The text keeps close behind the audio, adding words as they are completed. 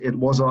It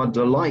was our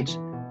delight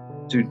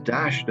to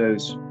dash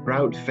those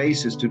proud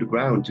faces to the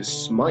ground, to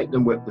smite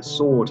them with the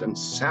sword and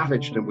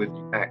savage them with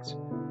the axe,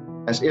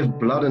 as if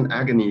blood and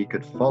agony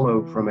could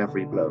follow from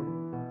every blow.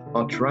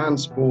 Our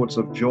transports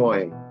of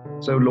joy,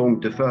 so long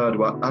deferred,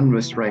 were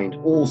unrestrained,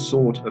 all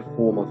sought a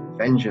form of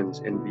vengeance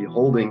in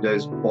beholding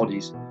those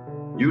bodies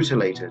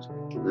mutilated,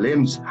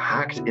 limbs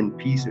hacked in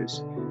pieces,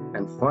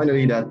 and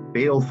finally that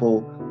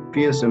baleful,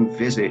 fearsome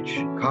visage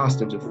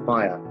cast into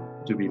fire,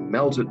 to be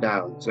melted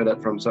down, so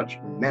that from such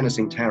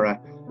menacing terror,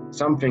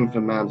 something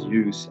for man's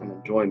use and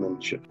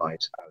enjoyment should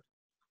light out.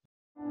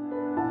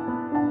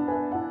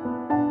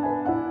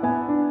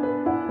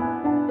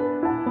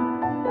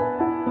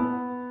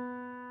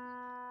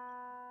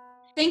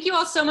 Thank you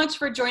all so much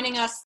for joining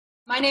us.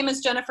 My name is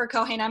Jennifer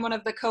Cohane. I'm one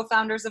of the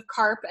co-founders of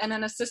CARP and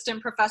an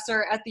assistant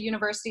professor at the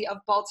University of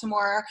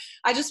Baltimore.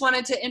 I just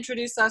wanted to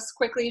introduce us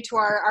quickly to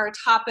our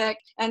topic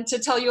and to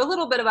tell you a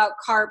little bit about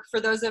CARP for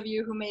those of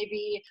you who may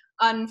be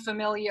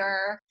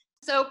unfamiliar.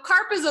 So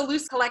CARP is a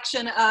loose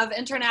collection of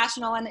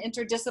international and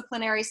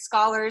interdisciplinary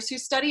scholars who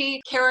study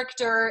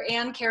character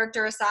and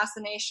character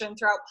assassination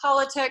throughout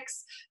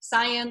politics,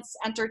 science,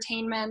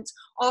 entertainment,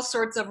 all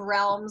sorts of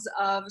realms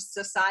of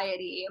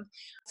society.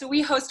 So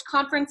we host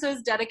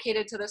conferences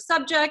dedicated to the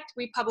subject.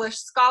 We publish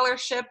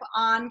scholarship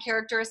on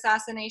character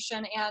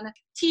assassination and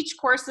teach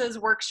courses,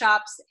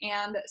 workshops,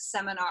 and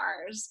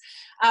seminars.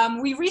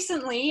 We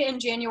recently, in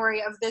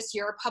January of this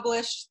year,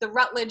 published the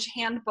Routledge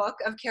Handbook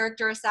of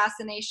Character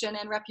Assassination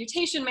and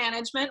Reputation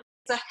Management.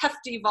 It's a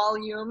hefty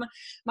volume.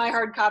 My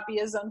hard copy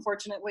is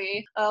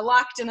unfortunately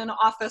locked in an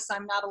office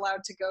I'm not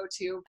allowed to go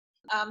to.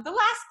 The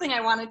last thing I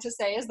wanted to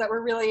say is that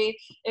we're really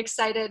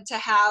excited to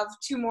have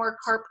two more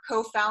CARP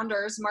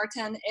co-founders,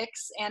 Martin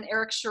Ix and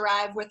Eric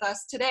Sharive, with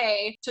us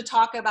today to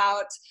talk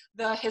about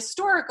the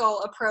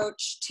historical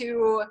approach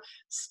to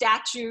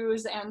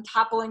statues and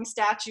toppling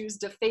statues,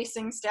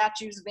 defacing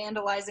statues,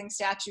 vandalizing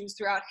statues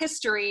throughout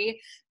history.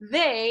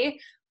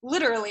 They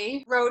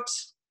literally wrote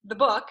the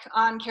book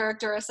on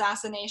character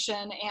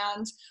assassination,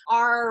 and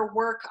our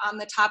work on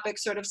the topic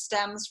sort of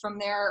stems from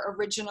their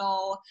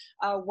original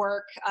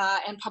work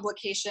and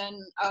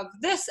publication of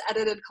this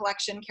edited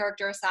collection,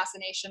 Character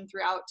Assassination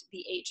Throughout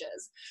the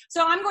Ages.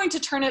 So I'm going to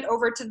turn it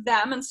over to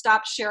them and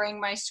stop sharing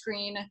my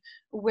screen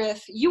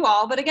with you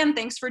all. But again,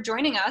 thanks for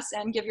joining us,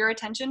 and give your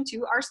attention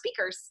to our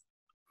speakers.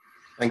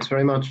 Thanks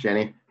very much,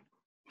 Jenny.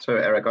 So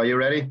Eric, are you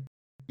ready?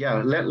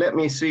 Yeah, let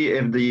me see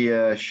if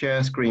the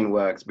share screen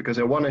works, because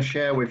I want to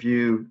share with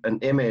you an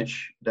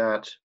image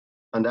that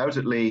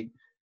undoubtedly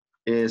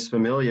is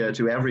familiar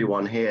to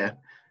everyone here,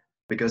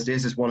 because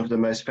this is one of the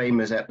most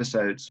famous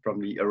episodes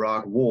from the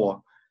Iraq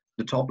War,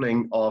 the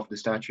toppling of the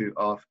statue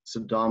of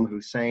Saddam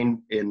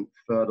Hussein in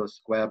Further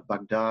Square,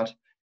 Baghdad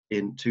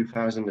in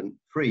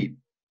 2003,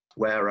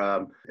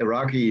 where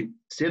Iraqi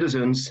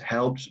citizens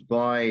helped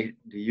by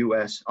the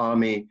US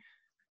Army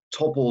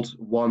toppled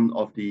one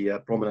of the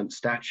prominent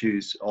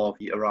statues of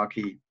the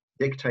Iraqi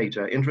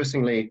dictator.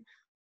 Interestingly,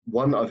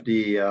 one of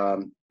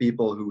the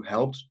people who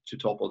helped to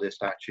topple this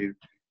statue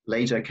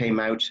later came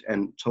out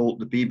and told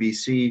the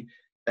BBC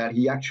that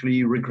he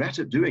actually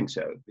regretted doing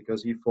so,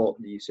 because he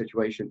thought the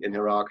situation in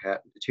Iraq had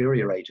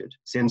deteriorated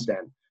since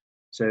then.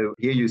 So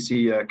here you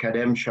see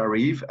Kadem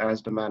Sharif,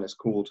 as the man is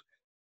called,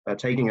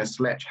 taking a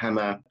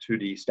sledgehammer to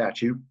the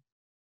statue.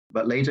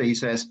 But later he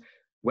says,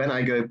 when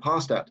I go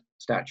past that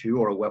statue,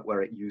 or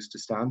where it used to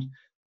stand,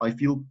 I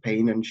feel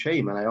pain and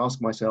shame, and I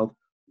ask myself,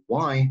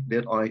 why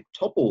did I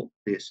topple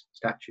this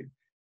statue?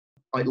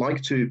 I'd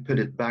like to put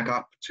it back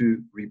up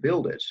to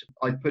rebuild it.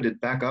 I'd put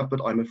it back up,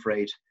 but I'm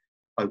afraid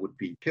I would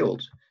be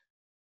killed.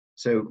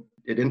 So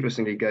it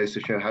interestingly goes to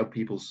show how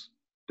people's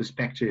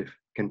perspective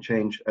can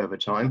change over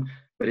time,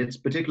 but it's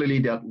particularly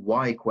that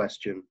why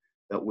question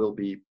that we'll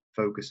be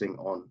focusing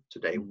on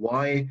today.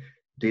 Why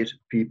did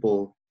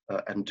people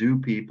and do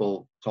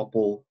people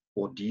topple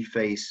or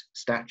deface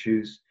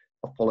statues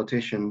of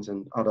politicians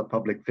and other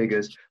public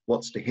figures?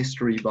 What's the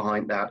history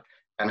behind that,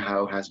 and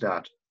how has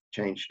that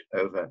changed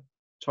over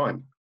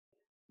time?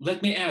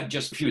 Let me add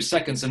just a few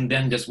seconds, and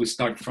then we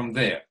start from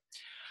there.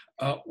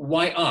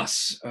 Why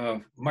us?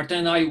 Martin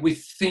and I, we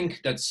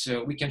think that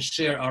we can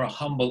share our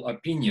humble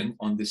opinion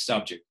on this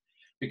subject,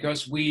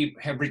 because we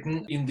have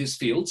written in these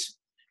fields,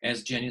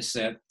 as Jenny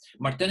said.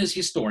 Martin is a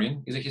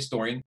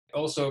historian,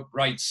 also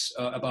writes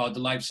about the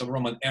lives of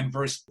Roman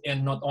emperors,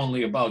 and not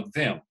only about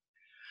them.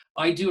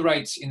 I do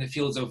write in the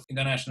fields of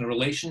international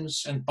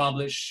relations and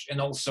publish, and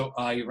also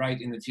I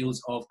write in the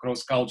fields of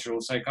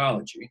cross-cultural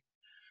psychology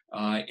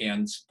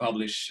and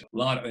publish a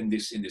lot in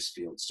this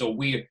field. So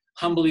we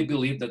humbly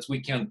believe that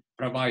we can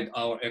provide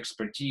our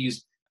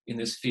expertise in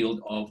this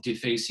field of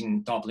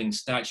defacing, toppling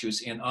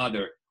statues and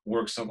other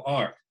works of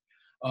art.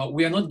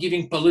 We are not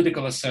giving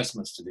political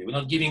assessments today. We're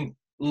not giving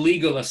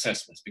legal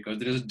assessments, because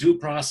there is a due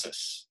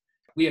process.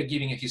 We are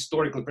giving a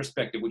historical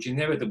perspective, which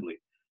inevitably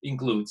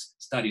includes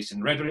studies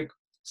in rhetoric,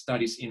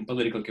 studies in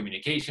political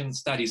communication,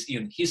 studies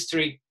in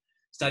history,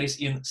 studies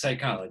in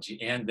psychology.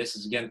 And this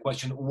is again a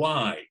question,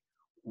 why?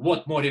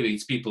 What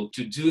motivates people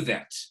to do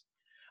that?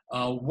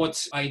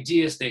 what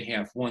ideas they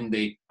have when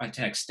they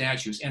attack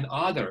statues and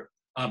other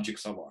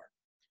objects of art,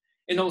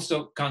 and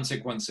also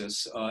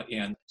consequences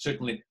and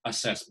certainly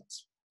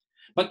assessments.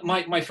 But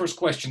my first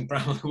question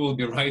probably will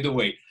be right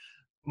away.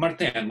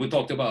 Martin, we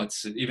talked about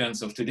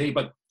events of today,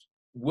 but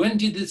when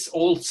did this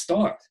all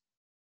start?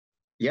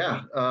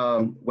 Yeah,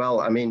 well,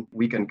 I mean,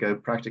 we can go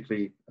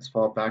practically as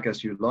far back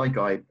as you like,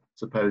 I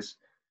suppose.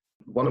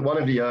 One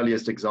of the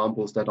earliest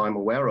examples that I'm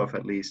aware of,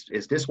 at least,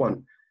 is this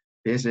one.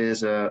 This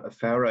is a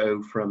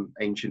pharaoh from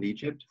ancient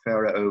Egypt,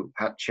 Pharaoh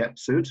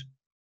Hatshepsut.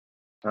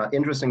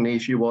 Interestingly,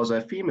 she was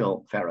a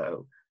female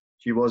pharaoh.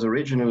 She was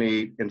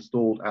originally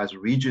installed as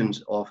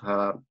regent of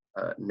her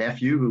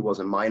nephew, who was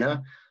a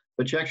minor,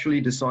 but she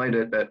actually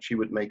decided that she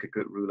would make a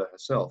good ruler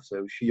herself.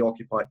 So she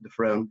occupied the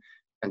throne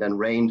and then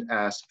reigned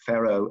as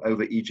pharaoh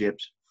over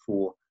Egypt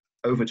for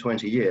over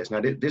 20 years.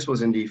 Now, this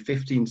was in the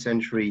 15th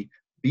century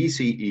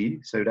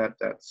BCE, so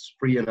that's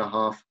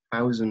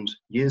 3,500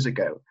 years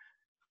ago.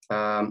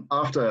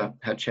 After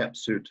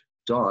Hatshepsut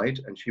died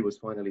and she was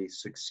finally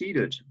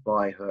succeeded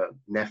by her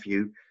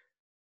nephew,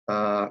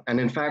 and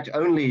in fact,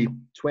 only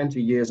 20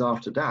 years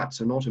after that,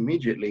 so not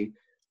immediately,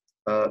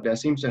 there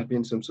seems to have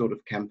been some sort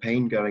of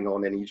campaign going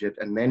on in Egypt,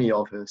 and many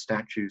of her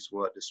statues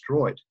were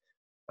destroyed.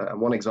 And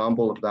one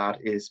example of that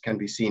can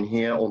be seen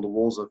here on the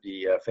walls of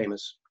the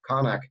famous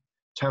Karnak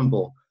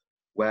temple,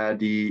 where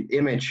the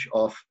image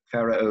of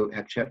Pharaoh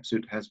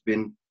Hatshepsut has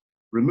been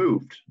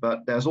removed.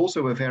 But there's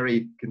also a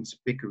very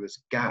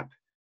conspicuous gap,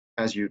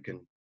 as you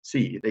can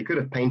see. They could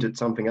have painted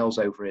something else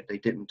over it. They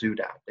didn't do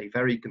that. They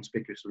very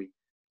conspicuously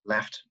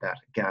left that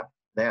gap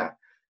there.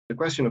 The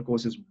question, of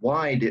course, is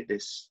why did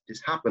this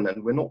happen?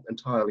 And we're not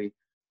entirely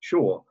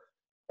sure.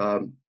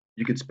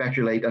 You could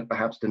speculate that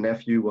perhaps the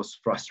nephew was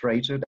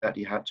frustrated that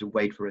he had to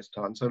wait for his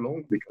time so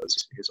long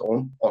because his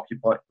aunt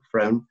occupied the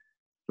throne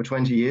for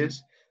 20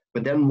 years.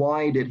 But then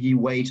why did he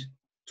wait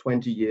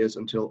 20 years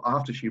until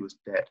after she was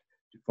dead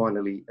to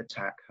finally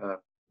attack her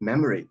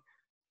memory?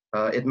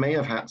 It may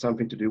have had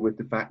something to do with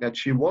the fact that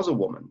she was a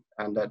woman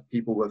and that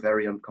people were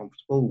very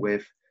uncomfortable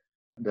with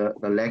the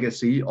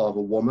legacy of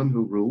a woman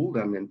who ruled,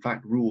 and in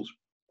fact rules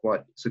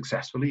quite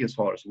successfully as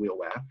far as we're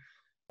aware,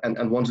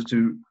 and wanted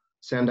to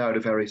send out a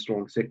very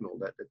strong signal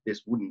that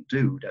this wouldn't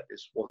do, that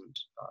this wasn't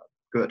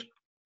good.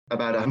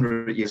 About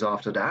 100 years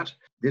after that,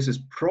 this is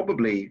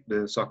probably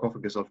the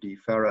sarcophagus of the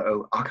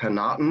pharaoh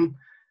Akhenaten,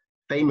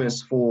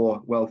 famous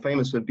for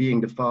being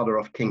the father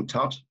of King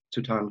Tut,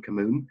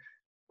 Tutankhamun,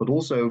 but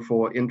also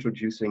for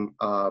introducing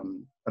a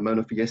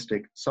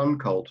monotheistic sun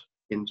cult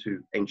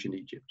into ancient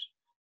Egypt,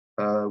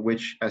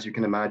 which, as you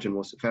can imagine,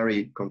 was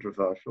very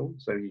controversial.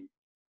 So he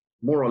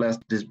more or less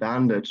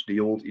disbanded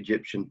the old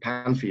Egyptian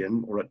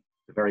pantheon, or at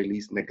the very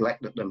least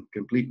neglected them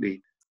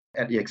completely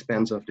at the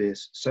expense of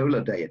this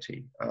solar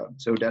deity.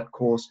 So that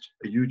caused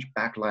a huge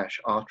backlash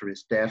after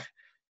his death.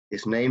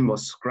 His name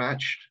was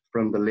scratched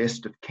from the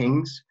list of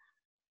kings.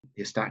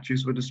 His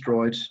statues were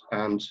destroyed,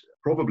 and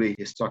probably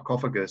his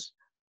sarcophagus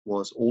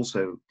was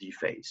also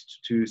defaced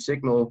to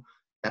signal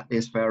that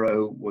this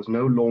pharaoh was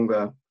no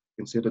longer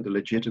considered a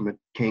legitimate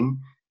king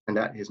and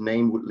that his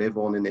name would live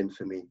on in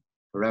infamy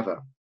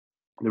forever.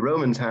 The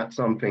Romans had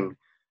something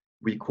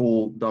we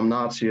call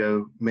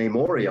damnatio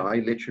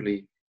memoriae,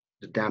 literally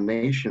the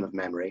damnation of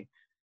memory,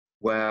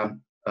 where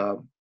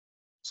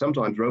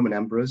sometimes Roman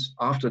emperors,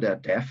 after their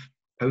death,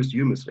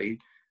 posthumously,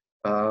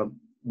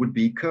 would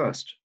be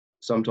cursed,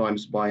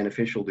 sometimes by an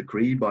official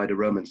decree by the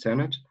Roman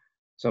Senate.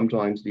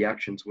 Sometimes the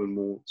actions were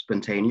more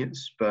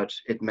spontaneous, but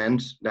it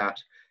meant that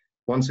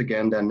once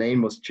again their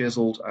name was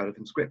chiseled out of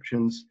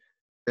inscriptions,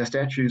 their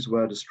statues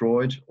were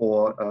destroyed,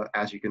 or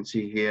as you can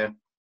see here,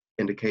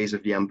 in the case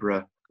of the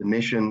emperor, the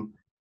mission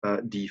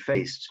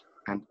defaced.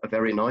 And a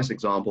very nice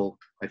example,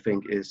 I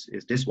think, is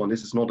this one.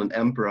 This is not an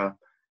emperor,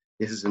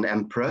 this is an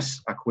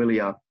empress,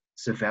 Aquilia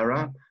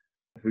Severa,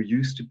 who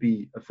used to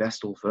be a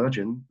Vestal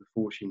Virgin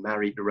before she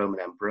married the Roman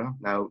emperor.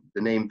 Now,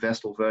 the name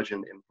Vestal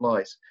Virgin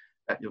implies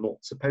that you're not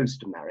supposed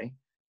to marry.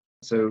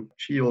 So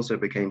she also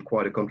became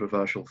quite a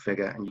controversial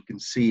figure. And you can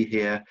see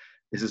here,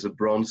 this is a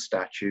bronze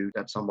statue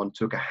that someone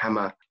took a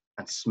hammer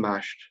and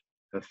smashed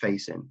her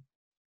face in.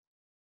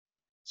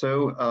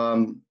 So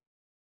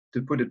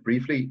to put it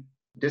briefly,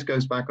 this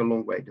goes back a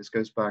long way. This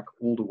goes back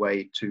all the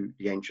way to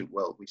the ancient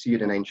world. We see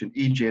it in ancient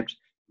Egypt.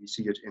 We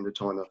see it in the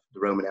time of the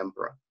Roman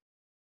emperor.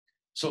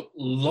 So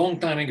long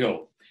time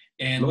ago.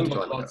 And Long we talk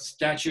time about ago.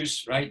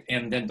 statues, right?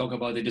 And then talk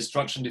about the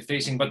destruction,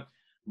 defacing. But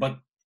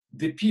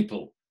the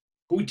people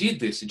who did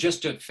this,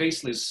 just a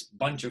faceless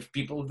bunch of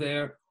people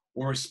there,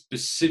 or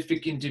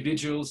specific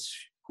individuals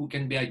who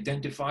can be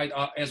identified,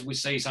 as we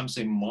say, some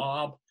say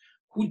mob.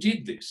 Who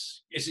did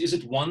this? Is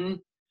it one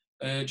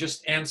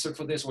just answer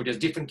for this, or there's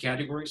different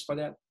categories for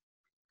that?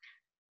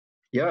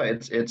 Yeah,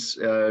 it's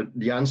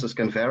the answers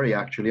can vary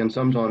actually, and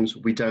sometimes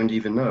we don't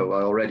even know.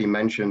 I already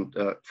mentioned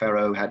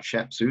Pharaoh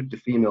Hatshepsut, the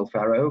female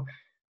pharaoh.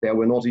 There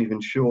we're not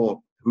even sure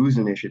whose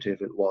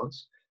initiative it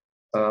was.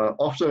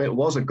 Often it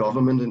was a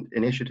government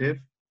initiative.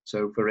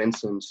 So, for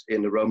instance,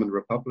 in the Roman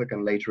Republic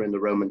and later in the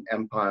Roman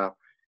Empire,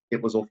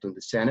 it was often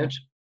the Senate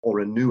or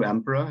a new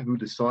emperor who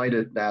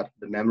decided that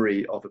the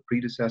memory of a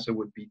predecessor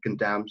would be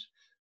condemned,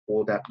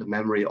 or that the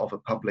memory of a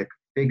public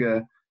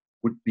figure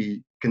would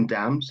be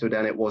condemned. So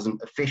then it was an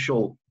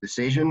official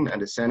decision,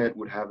 and the Senate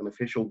would have an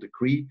official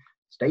decree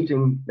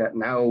stating that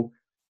now,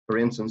 for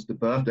instance, the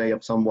birthday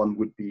of someone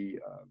would be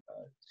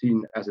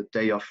seen as a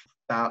day of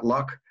bad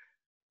luck,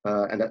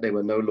 and that they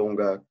were no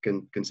longer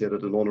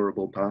considered an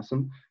honorable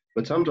person.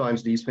 But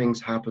sometimes these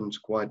things happened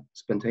quite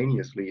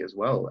spontaneously as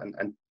well,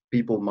 and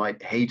people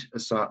might hate a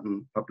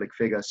certain public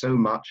figure so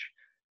much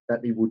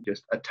that they would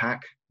just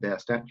attack their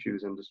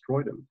statues and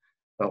destroy them,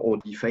 or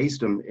deface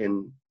them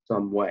in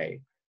some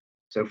way.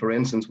 So for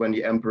instance, when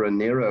the Emperor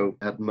Nero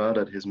had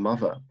murdered his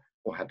mother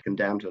or had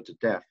condemned her to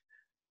death,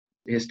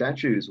 his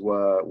statues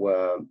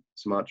were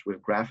smudged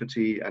with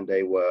graffiti, and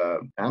they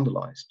were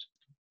vandalized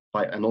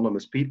by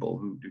anonymous people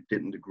who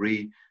didn't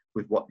agree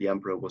with what the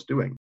emperor was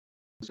doing.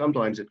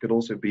 Sometimes it could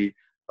also be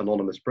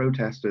anonymous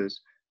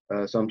protesters,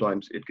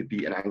 sometimes it could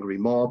be an angry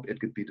mob, it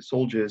could be the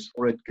soldiers,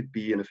 or it could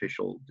be an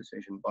official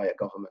decision by a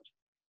government.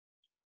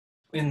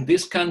 In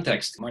this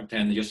context,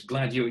 Martin, just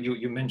glad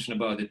you mentioned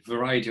about the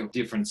variety of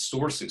different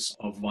sources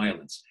of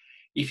violence.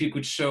 If you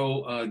could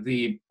show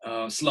the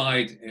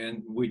slide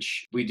in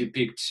which we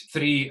depict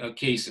three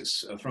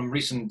cases from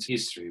recent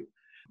history,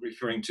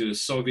 referring to the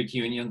Soviet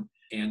Union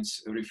and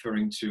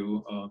referring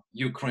to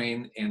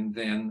Ukraine and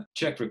then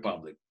Czech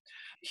Republic.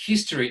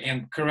 History,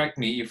 and correct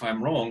me if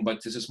I'm wrong,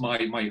 but this is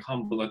my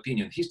humble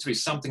opinion, history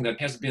is something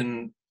that has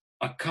been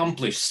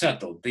accomplished,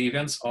 settled. The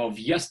events of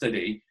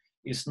yesterday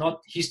is not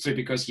history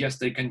because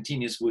yesterday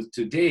continues with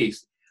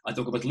today's. I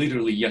talk about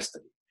literally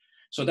yesterday.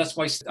 So that's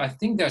why I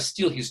think they're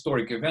still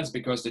historic events,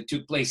 because they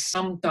took place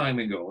some time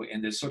ago,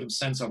 and there's sort of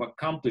sense of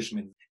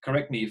accomplishment.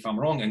 Correct me if I'm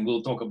wrong, and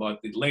we'll talk about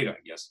it later,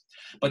 I guess.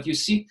 But you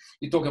see,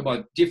 you talk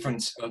about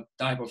different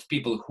type of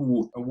people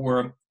who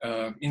were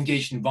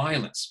engaged in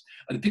violence.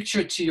 The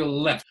picture to your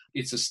left,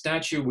 it's a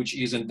statue which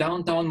is in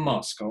downtown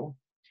Moscow,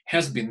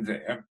 has been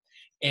there,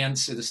 and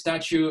so the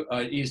statue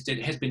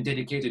has been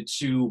dedicated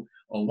to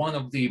one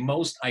of the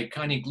most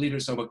iconic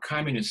leaders of a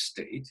communist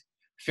state,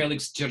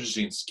 Felix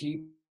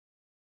Dzerzhinsky,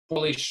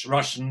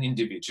 Polish-Russian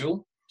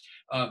individual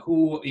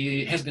who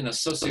has been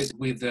associated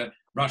with the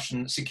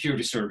Russian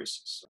security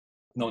services,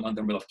 known under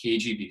the umbrella of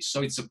KGB.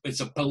 So it's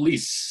a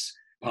police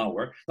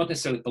power, not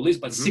necessarily police,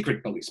 but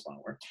secret police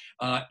power.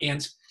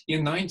 And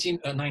in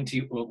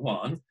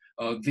 1991,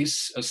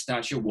 this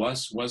statue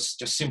was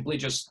just simply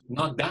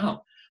knocked down.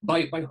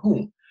 By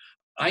whom?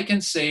 I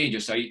can say,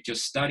 I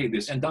just studied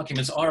this, and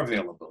documents are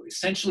available.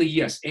 Essentially,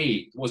 yes,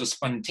 it was a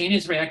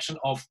spontaneous reaction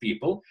of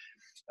people.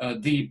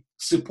 The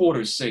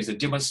supporters say, the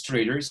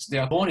demonstrators,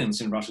 the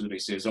opponents in Russia today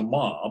say, is a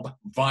mob,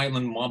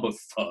 violent mob of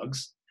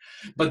thugs.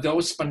 But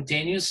those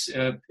spontaneous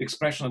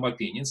expression of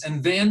opinions,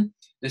 and then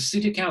the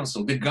city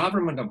council, the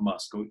government of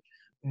Moscow,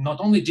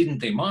 not only didn't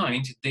they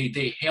mind,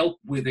 they helped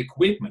with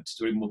equipment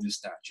to remove the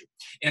statue.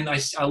 And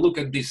I look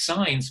at the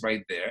signs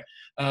right there.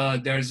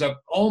 There's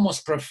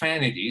almost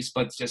profanities,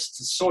 but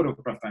just sort of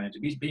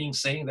profanity, being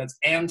saying that's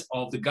end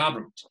of the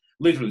government,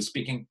 literally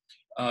speaking.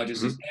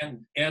 Just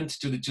end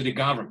to the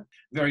government.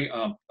 Very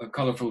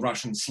colorful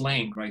Russian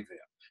slang right there.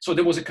 So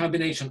there was a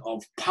combination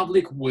of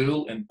public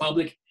will and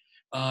public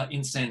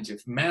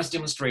incentive, mass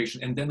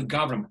demonstration, and then the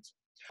government.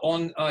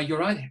 On your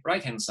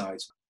right-hand side,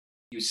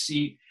 you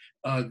see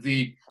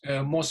the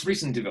most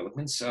recent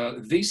developments.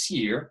 This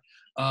year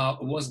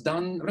was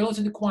done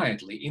relatively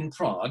quietly in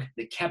Prague,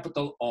 the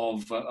capital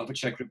of the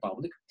Czech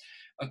Republic.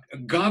 A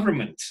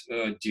government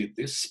did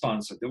this,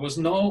 sponsored. There was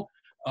no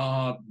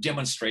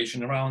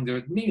demonstration around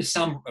there. Maybe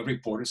some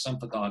reporters, some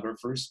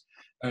photographers.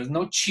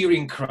 No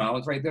cheering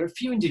crowd, right? There are a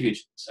few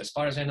individuals. As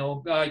far as I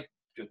know, I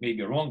may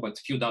be wrong, but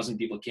a few dozen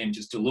people came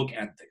just to look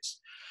at this.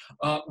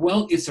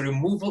 Well, it's a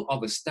removal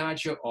of a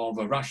statue of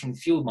a Russian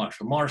field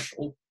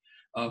marshal,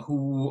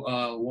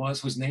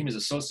 whose name is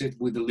associated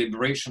with the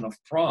liberation of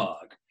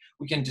Prague.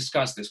 We can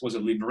discuss this. Was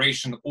it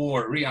liberation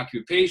or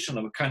reoccupation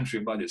of a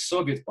country by the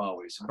Soviet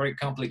power? It's a very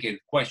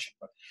complicated question.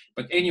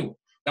 But anyway,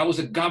 that was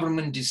a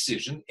government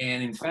decision.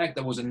 And in fact,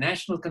 there was a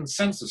national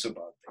consensus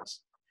about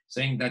this,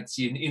 saying that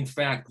in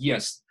fact,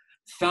 yes,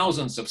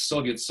 thousands of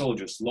Soviet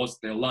soldiers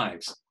lost their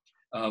lives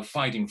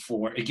fighting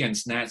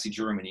against Nazi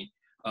Germany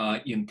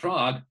in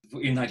Prague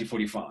in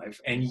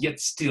 1945. And yet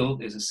still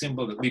there's a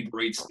symbol that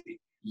liberates the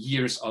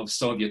years of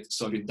Soviet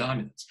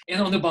dominance.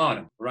 And on the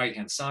bottom,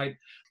 right-hand side,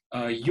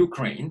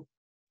 Ukraine,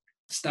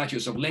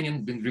 statues of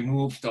Lenin been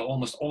removed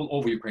almost all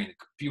over Ukraine.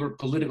 Pure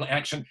political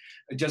action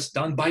just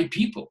done by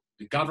people.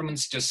 The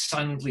governments just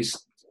silently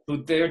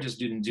stood there, just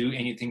didn't do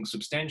anything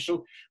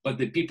substantial, but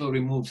the people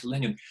removed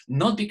Lenin,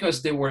 not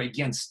because they were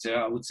against,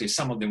 I would say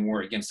some of them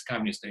were against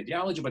communist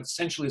ideology, but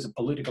essentially as a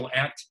political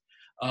act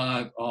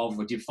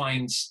of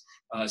defiance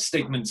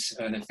statements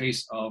in the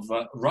face of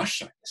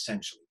Russia,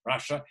 essentially.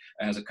 Russia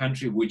as a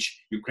country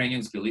which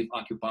Ukrainians believe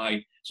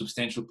occupied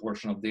substantial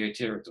portion of their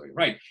territory.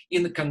 Right.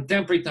 In the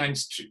contemporary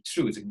times,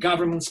 true, it's a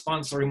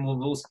government-sponsored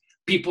removals,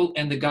 people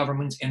and the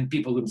government, and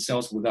people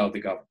themselves without the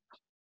government.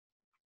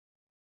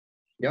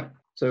 Yeah.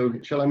 So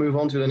shall I move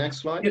on to the next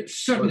slide? Yeah,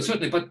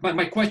 certainly. But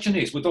my question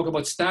is, we talk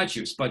about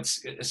statues, but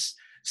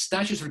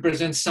statues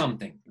represent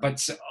something.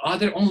 But are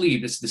there only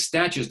the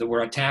statues that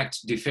were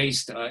attacked,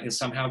 defaced, and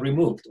somehow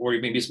removed? Or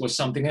maybe it was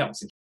something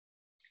else?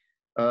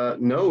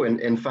 No,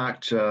 in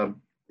fact,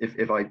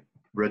 if I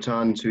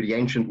return to the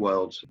ancient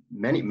world,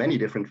 many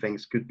different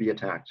things could be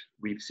attacked.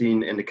 We've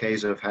seen in the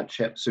case of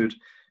Hatshepsut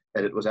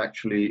that it was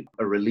actually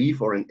a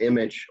relief or an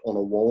image on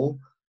a wall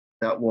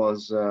that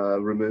was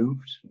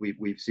removed.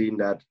 We've seen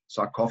that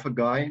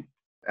sarcophagi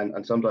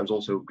and sometimes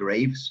also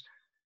graves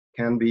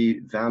can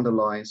be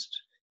vandalized.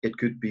 It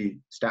could be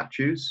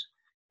statues.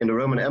 In the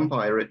Roman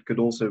Empire, it could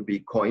also be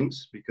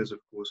coins, because of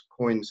course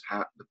coins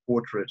had the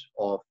portrait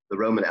of the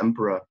Roman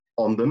emperor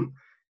on them.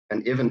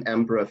 And if an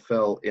emperor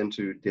fell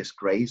into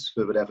disgrace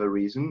for whatever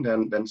reason,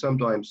 then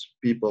sometimes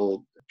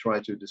people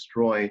try to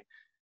destroy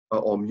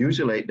or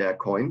mutilate their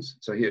coins.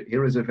 So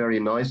here is a very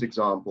nice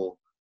example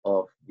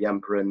of the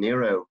Emperor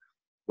Nero,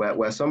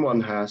 where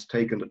someone has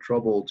taken the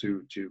trouble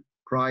to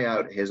pry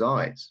out his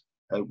eyes,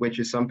 which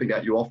is something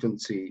that you often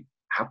see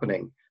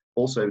happening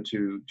also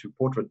to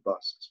portrait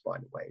busts, by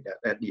the way,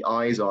 that the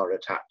eyes are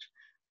attacked.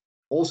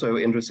 Also,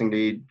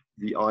 interestingly,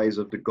 the eyes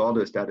of the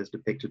goddess that is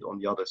depicted on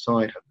the other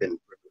side have been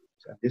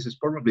removed. And this is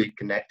probably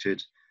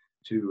connected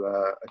to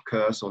a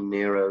curse on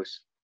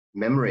Nero's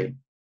memory.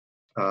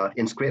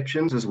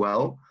 Inscriptions as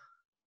well.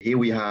 Here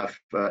we have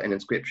an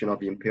inscription of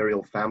the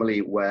imperial family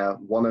where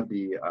one of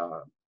the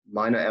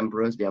minor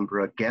emperors, the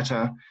Emperor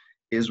Geta,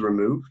 is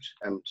removed.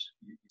 And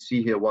you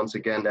see here once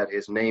again that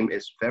his name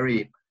is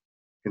very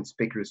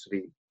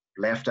conspicuously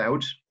left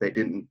out. They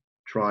didn't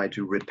try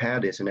to repair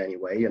this in any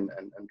way and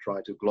try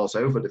to gloss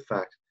over the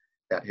fact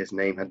that his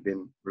name had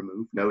been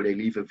removed. No, they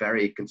leave a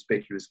very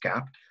conspicuous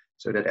gap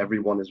so that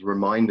everyone is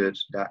reminded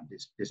that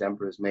this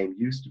emperor's name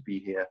used to be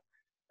here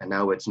and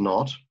now it's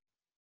not.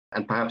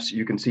 And perhaps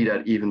you can see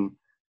that even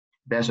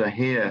better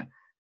here.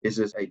 This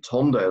is a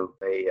tondo,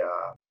 a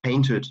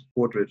painted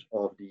portrait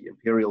of the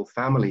imperial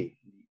family.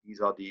 These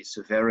are the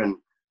Severan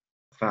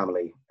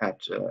family at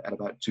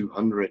about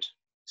 200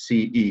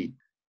 CE.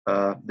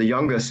 The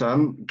younger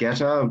son,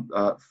 Geta,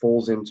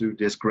 falls into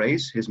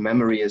disgrace. His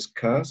memory is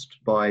cursed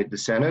by the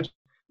Senate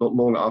not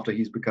long after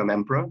he's become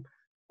emperor.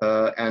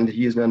 And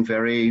he is then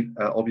very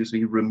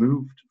obviously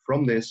removed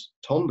from this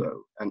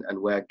tondo. And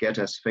where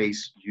Geta's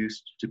face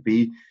used to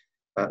be,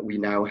 we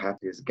now have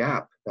this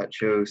gap that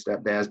shows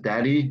that there's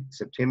Daddy,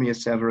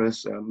 Septimius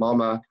Severus,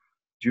 Mama,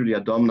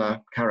 Julia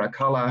Domna,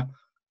 Caracalla,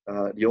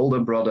 the older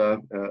brother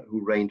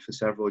who reigned for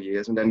several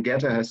years, and then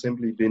Geta has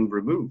simply been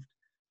removed.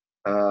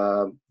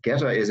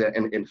 Geta is,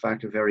 in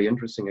fact, a very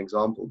interesting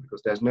example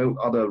because there's no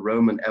other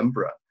Roman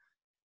emperor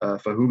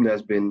for whom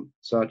there's been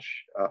such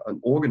an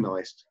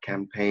organized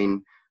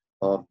campaign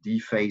of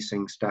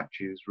defacing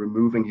statues,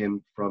 removing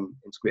him from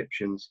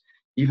inscriptions,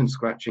 even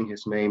scratching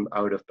his name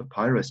out of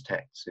papyrus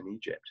texts in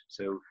Egypt.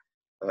 So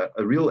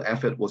a real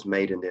effort was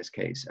made in this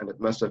case, and it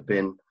must have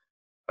been,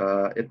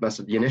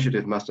 the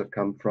initiative must have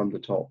come from the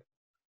top.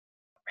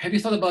 Have you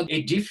thought about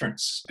a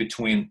difference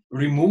between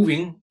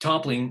removing,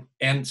 toppling,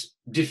 and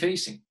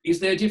defacing? Is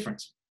there a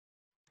difference?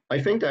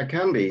 I think there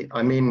can be.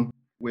 I mean,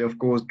 we're of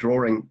course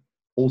drawing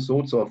all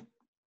sorts of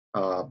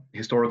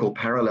historical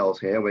parallels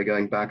here. We're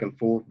going back and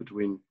forth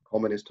between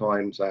communist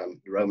times and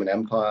the Roman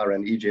Empire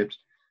and Egypt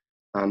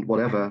and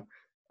whatever.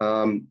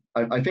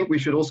 I think we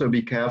should also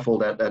be careful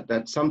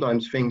that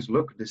sometimes things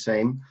look the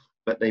same,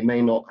 but they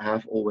may not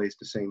have always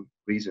the same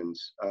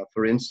reasons.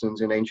 For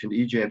instance, in ancient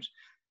Egypt,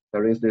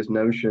 there is this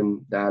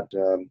notion that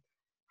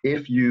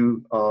if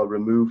you are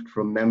removed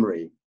from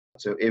memory,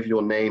 so if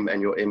your name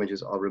and your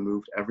images are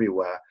removed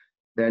everywhere,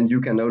 then you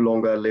can no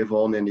longer live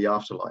on in the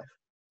afterlife.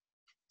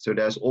 So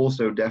there's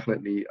also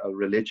definitely a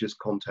religious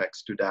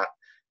context to that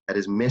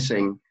is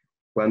missing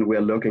when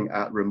we're looking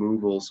at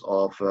removals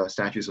of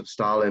statues of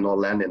Stalin or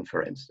Lenin,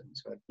 for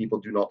instance. People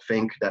do not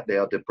think that they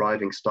are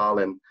depriving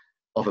Stalin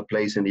of a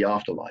place in the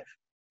afterlife.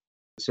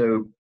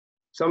 So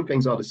some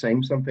things are the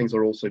same, some things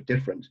are also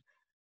different.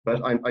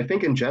 But I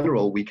think in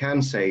general, we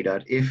can say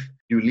that if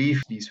you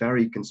leave these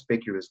very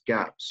conspicuous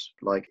gaps,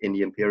 like in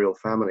the imperial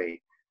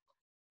family,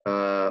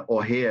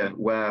 or here,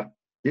 where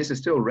this is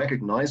still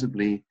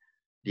recognizably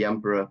the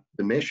emperor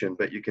Domitian,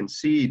 but you can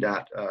see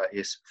that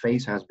his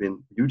face has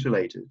been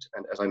mutilated.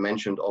 And as I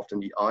mentioned, often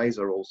the eyes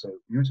are also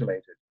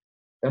mutilated.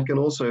 That can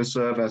also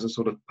serve as a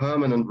sort of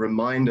permanent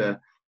reminder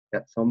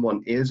that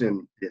someone is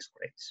in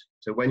disgrace.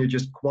 So when you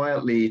just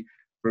quietly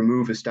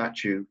remove a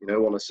statue,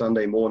 on a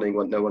Sunday morning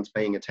when no one's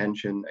paying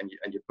attention, and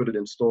you put it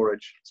in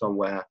storage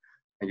somewhere,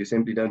 and you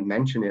simply don't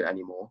mention it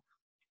anymore,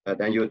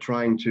 then you're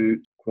trying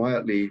to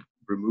quietly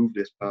remove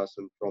this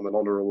person from an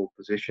honorable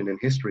position in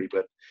history.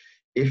 But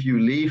if you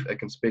leave a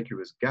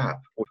conspicuous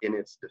gap or in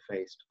its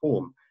defaced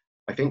form,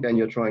 I think then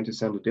you're trying to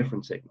send a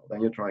different signal.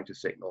 Then you're trying to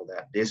signal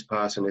that this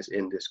person is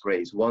in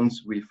disgrace.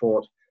 Once we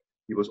thought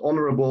he was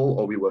honorable,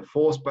 or we were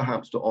forced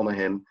perhaps to honor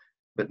him,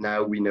 but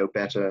now we know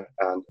better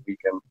and we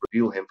can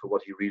reveal him for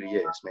what he really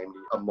is,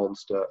 namely a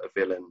monster, a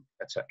villain,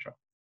 etc.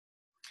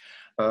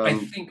 I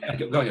think,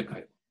 go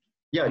ahead.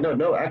 Yeah,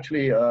 no,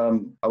 actually,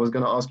 I was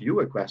going to ask you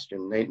a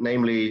question,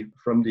 namely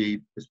from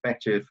the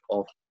perspective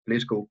of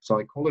political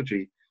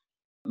psychology,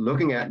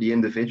 looking at the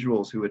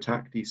individuals who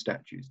attack these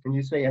statues. Can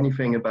you say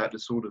anything about the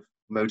sort of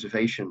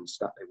motivations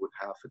that they would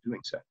have for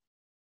doing so?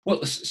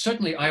 Well,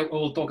 certainly I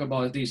will talk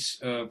about this.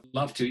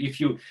 Love to.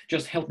 If you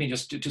just help me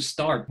just to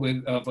start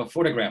with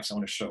photographs I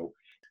want to show.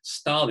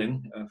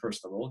 Stalin,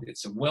 first of all,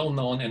 it's a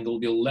well-known and will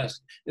be less.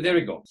 There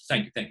we go.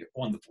 Thank you.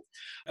 Wonderful.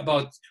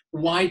 About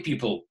why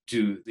people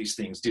do these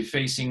things,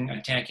 defacing,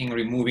 attacking,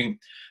 removing.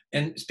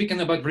 And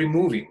speaking about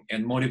removing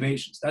and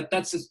motivations,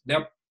 there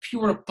are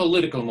pure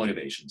political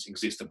motivations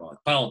exist about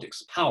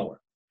politics,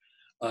 power,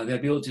 the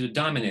ability to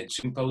dominate,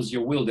 to impose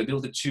your will, the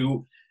ability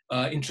to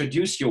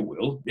introduce your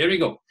will. There you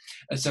go.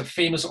 It's a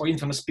famous or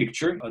infamous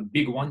picture, a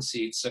big one.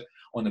 See, it's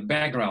on the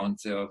background.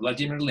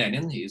 Vladimir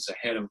Lenin, he's the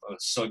head of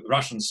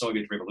Russian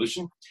Soviet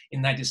Revolution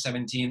in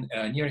 1917.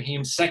 Near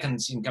him, second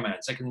in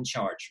command, second in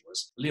charge,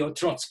 was Leo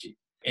Trotsky.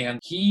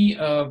 And he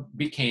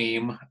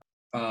became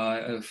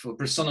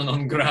persona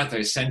non grata,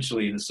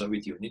 essentially, in the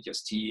Soviet Union.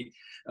 Just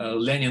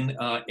Lenin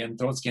and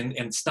Trotsky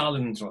and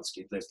Stalin and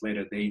Trotsky,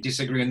 later, they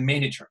disagree on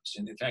many terms.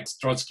 And in fact,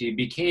 Trotsky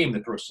became the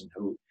person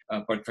who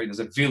portrayed as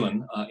a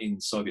villain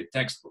in Soviet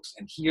textbooks.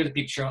 And here the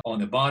picture on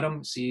the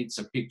bottom, see, it's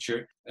a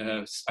picture,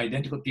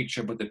 identical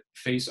picture, but the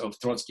face of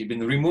Trotsky been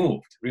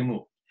removed.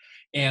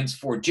 And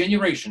for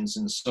generations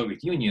in the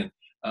Soviet Union,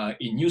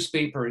 in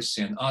newspapers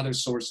and other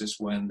sources,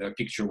 when the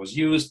picture was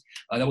used,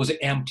 there was an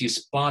empty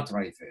spot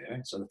right there.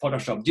 So the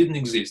Photoshop didn't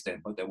exist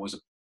then, but there was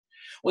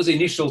the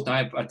initial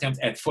type attempt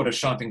at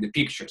photoshopping the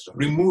picture, so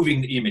removing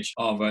the image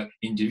of an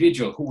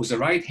individual who was a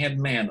right-hand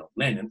man of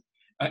Lenin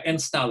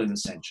and Stalin,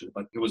 essentially,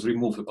 but it was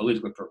removed for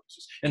political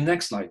purposes. And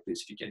next slide,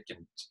 please, if you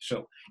can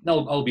show.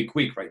 Now I'll be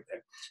quick right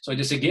there. So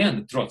this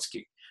again,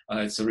 Trotsky.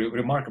 It's a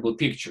remarkable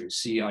picture.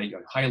 See, I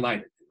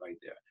highlighted it right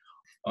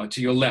there.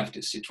 To your left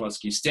is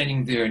Trotsky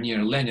standing there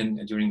near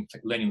Lenin during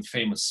Lenin's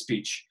famous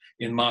speech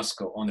in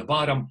Moscow. On the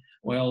bottom,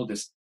 well,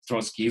 this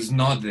Trotsky is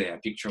not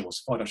there. Picture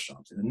was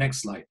photoshopped. And the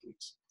next slide,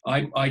 please.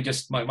 I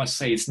just must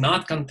say it's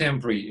not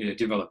contemporary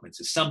developments.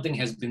 It's something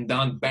has been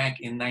done back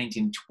in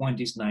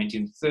 1920s,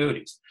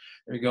 1930s.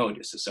 There you go.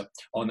 This is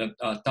on the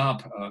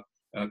top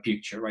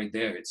picture right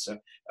there. It's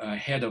a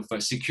head of a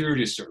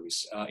security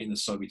service in the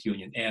Soviet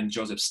Union and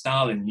Joseph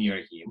Stalin near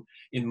him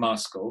in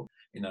Moscow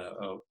in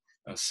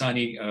a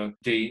sunny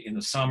day in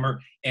the summer.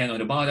 And on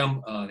the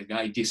bottom, the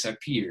guy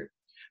disappeared.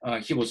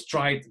 He was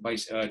tried by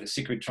the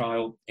secret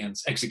trial and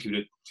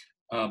executed.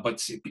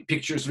 But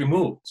pictures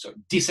removed, so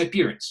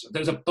disappearance.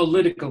 There's a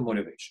political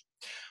motivation.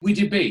 We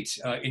debate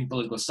in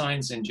political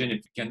science, and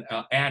Jenny can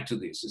add to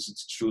this, as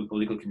it's true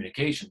political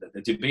communication, that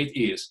the debate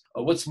is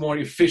what's more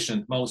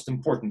efficient, most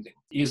important thing.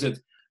 Is it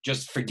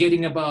just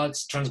forgetting about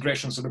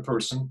transgressions of a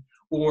person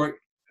or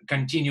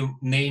continue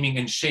naming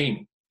and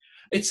shaming?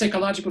 It's a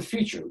psychological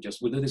feature,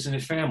 just we do this in a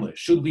family.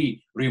 Should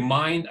we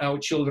remind our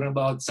children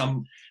about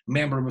some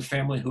member of a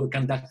family who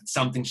conducted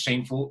something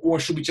shameful, or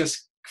should we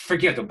just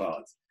forget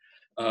about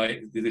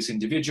this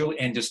individual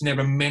and just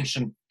never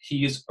mention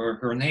his or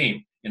her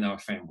name in our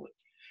family?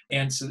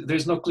 And so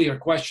there's no clear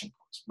question,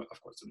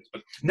 of course there is.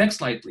 But next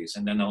slide, please,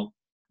 and then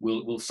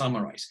we'll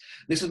summarize.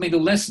 This is maybe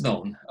less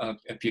known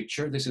a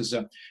picture. This is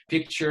a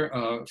picture,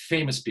 a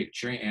famous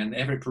picture, and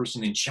every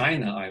person in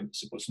China, I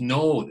suppose,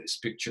 know this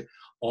picture.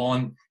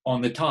 On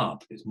the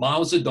top is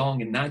Mao Zedong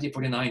in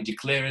 1949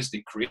 declares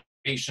the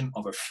creation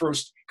of a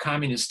first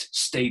communist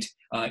state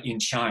in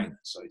China.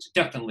 So it's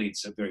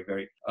a very,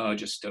 very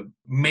just a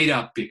made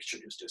up picture.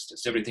 It's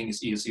just everything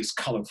is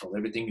colorful.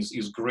 Everything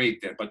is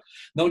great there. But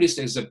notice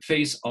there's a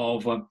face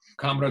of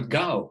Comrade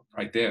Gao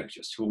right there,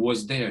 just who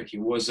was there. He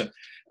was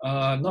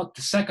not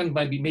the second,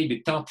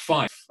 maybe top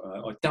 5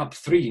 or top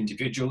 3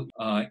 individual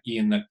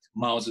in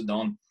Mao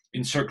Zedong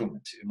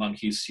encirclement among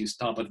his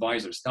top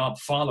advisors, top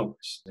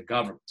followers, the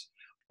government.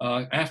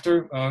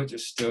 After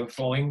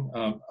falling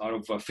out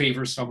of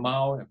favors from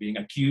Mao, being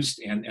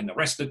accused and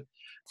arrested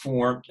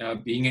for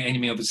being an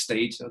enemy of the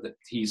state, that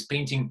he's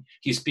painting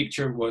his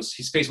picture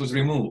his face was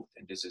removed,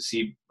 and there's a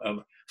sea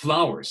of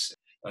flowers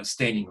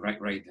standing right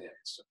there.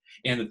 So,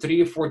 and the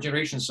 3 or 4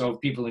 generations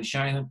of people in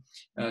China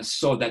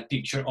saw that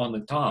picture on the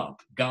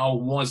top. Gao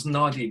was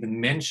not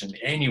even mentioned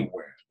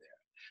anywhere there.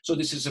 So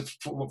this is a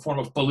form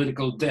of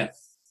political death.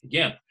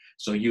 Again,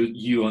 so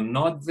you are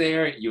not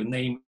there, your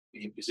name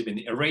is even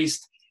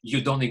erased,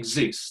 you don't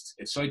exist.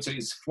 So it's a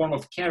form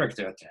of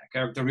character attack,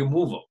 character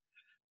removal.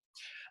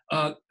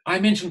 I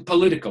mentioned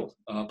political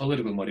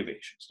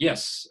motivations.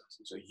 Yes,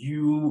 so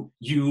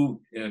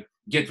you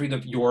get rid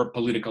of your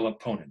political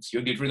opponents,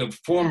 you get rid of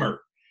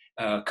former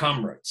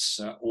comrades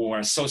or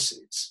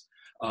associates,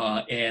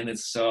 and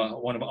it's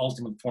one of the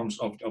ultimate forms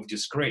of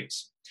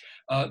disgrace.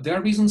 There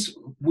are reasons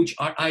which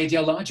are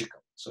ideological.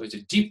 So it's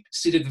a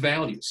deep-seated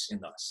values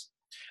in us.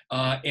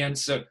 And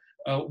so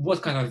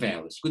what kind of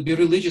values? Could be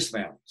religious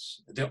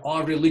values. There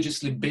are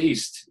religiously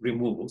based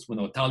removals. We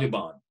know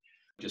Taliban,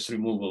 just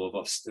removal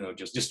of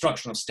just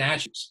destruction of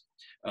statues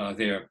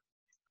there.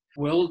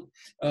 Well,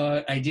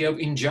 idea of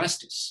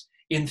injustice.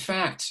 In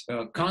fact,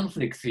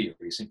 conflict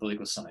theories in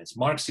political science,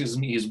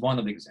 Marxism is one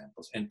of the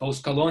examples, and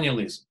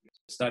post-colonialism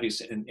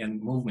studies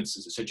and movements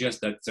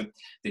suggest that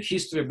the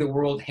history of the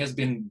world has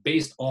been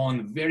based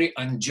on very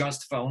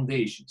unjust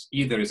foundations,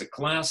 either as a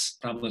class,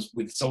 problems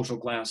with social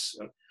class,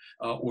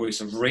 or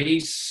as a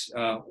race,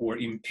 or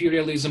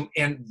imperialism,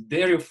 and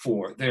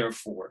therefore,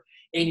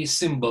 any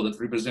symbol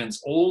that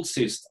represents old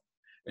system,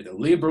 whether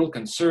liberal,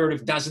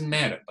 conservative, doesn't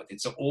matter, but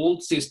it's an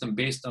old system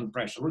based on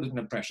oppression, rooted in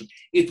oppression,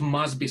 it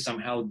must be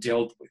somehow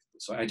dealt with.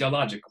 So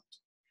ideological.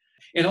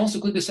 And also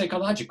could be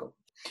psychological.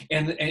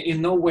 And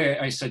in no way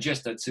I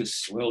suggest that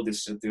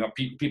there are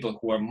people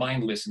who are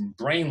mindless and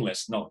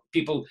brainless. No,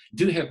 people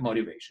do have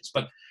motivations.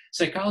 But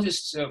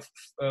psychologists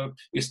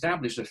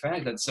establish the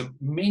fact that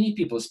many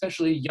people,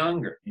 especially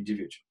younger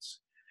individuals,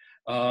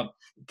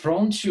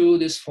 prone to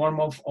this form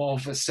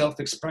of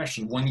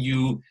self-expression when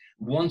you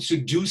want to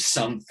do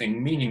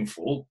something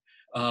meaningful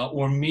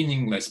or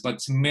meaningless,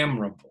 but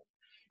memorable.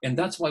 And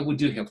that's why we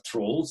do have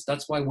trolls.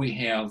 That's why we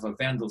have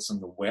vandals on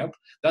the web.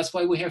 That's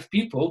why we have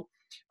people.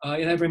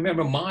 And I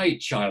remember my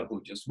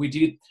childhood, we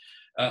did,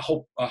 I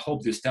hope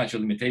the statute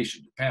of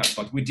limitation passed,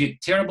 but we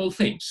did terrible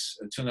things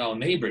to our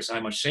neighbors.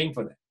 I'm ashamed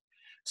for that.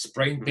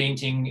 Spray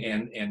painting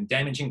and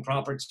damaging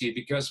property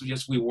because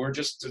we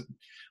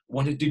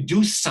wanted to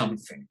do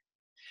something.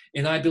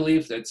 And I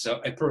believe that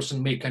a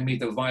person may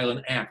commit a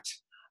violent act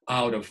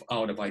out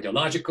of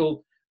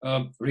ideological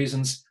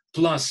reasons,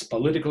 plus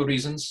political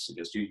reasons.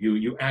 Just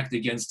you act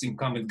against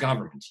incumbent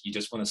government. You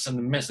just want to send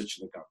a message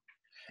to the government.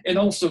 And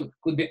also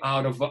could be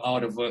out of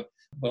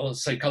a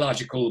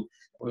psychological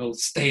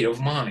state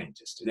of mind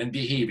and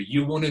behavior.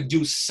 You want to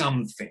do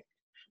something,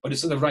 but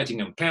instead of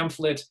writing a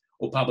pamphlet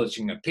or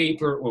publishing a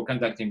paper or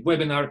conducting a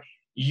webinar,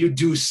 you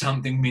do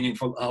something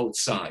meaningful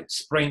outside.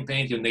 Spray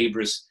paint your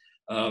neighbor's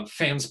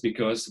fence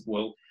because,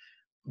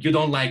 you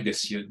don't like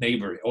this, your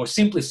neighbor, or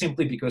simply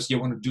because you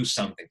want to do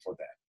something for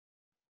that.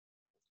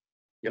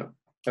 Yeah.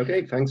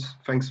 Okay.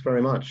 Thanks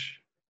very much.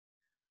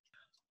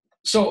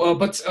 So,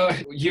 but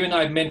you and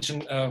I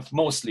mentioned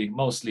mostly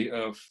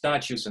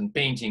statues and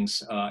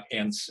paintings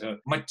and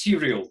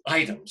material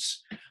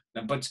items.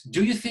 But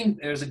do you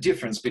think there's a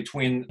difference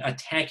between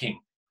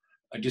attacking,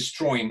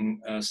 destroying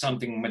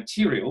something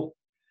material,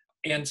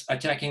 and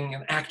attacking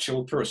an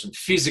actual person,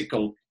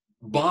 physical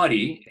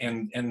body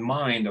and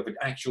mind of an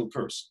actual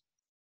person?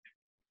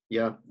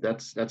 Yeah,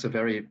 that's a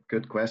very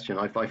good question.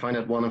 I find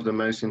it one of the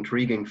most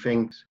intriguing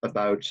things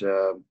about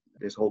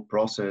this whole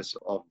process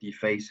of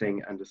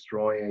defacing and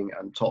destroying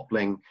and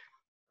toppling,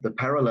 the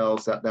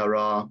parallels that there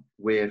are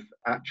with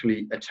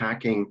actually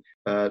attacking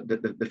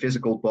the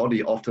physical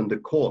body, often the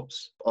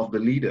corpse of the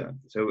leader.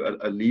 So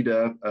a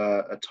leader,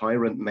 a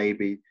tyrant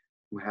maybe,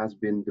 who has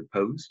been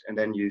deposed, and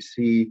then you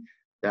see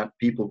that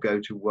people go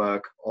to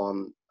work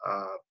on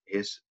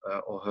his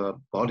or her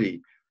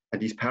body.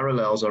 And these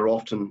parallels are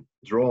often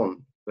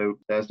drawn. So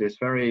there's this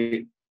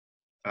very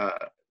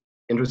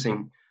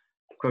interesting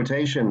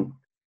quotation.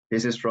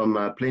 This is from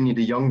Pliny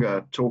the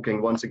Younger,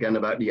 talking once again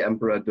about the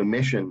Emperor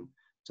Domitian.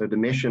 So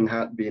Domitian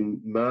had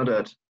been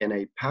murdered in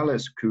a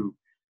palace coup,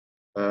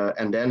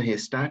 and then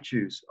his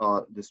statues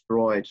are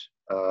destroyed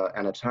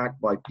and attacked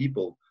by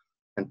people.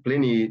 And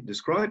Pliny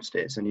describes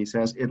this, and he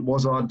says, "It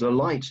was our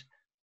delight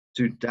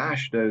to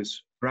dash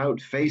those proud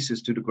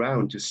faces to the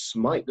ground, to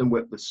smite them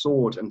with the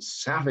sword and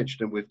savage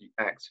them with the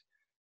axe,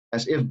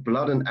 as if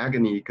blood and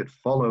agony could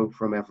follow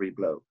from every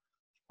blow.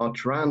 Our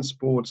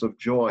transports of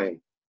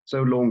joy,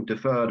 so long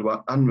deferred,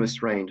 were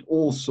unrestrained,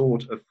 all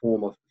sort of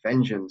form of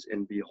vengeance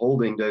in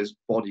beholding those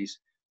bodies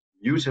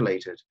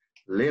mutilated,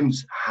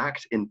 limbs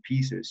hacked in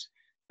pieces,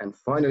 and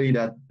finally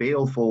that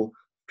baleful,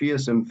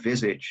 fearsome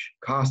visage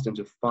cast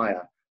into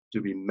fire,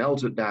 to be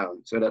melted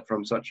down, so that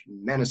from such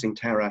menacing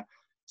terror,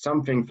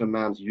 something for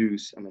man's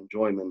use and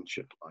enjoyment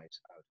should light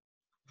out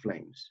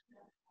flames."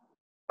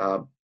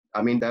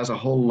 I mean, there's a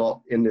whole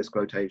lot in this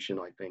quotation,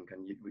 I think,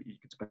 and you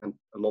could spend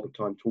a lot of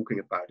time talking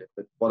about it.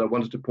 But what I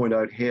wanted to point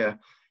out here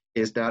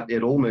is that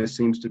it almost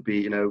seems to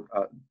be,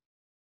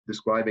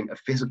 describing a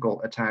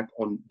physical attack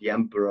on the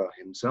emperor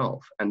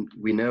himself. And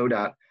we know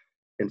that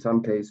in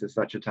some cases,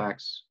 such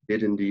attacks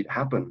did indeed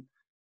happen.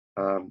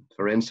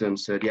 For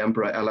instance, the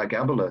Emperor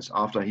Elagabalus,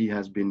 after he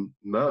has been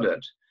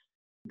murdered,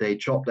 they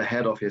chop the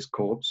head of his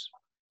corpse,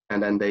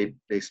 and then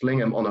they sling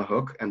him on a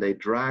hook, and they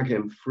drag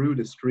him through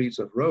the streets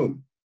of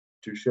Rome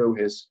to show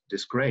his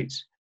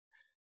disgrace,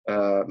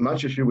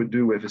 much as you would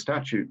do with a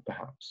statue,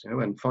 perhaps.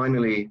 And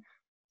finally,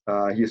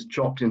 he is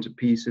chopped into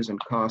pieces and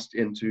cast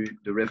into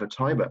the river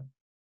Tiber.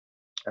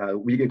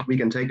 We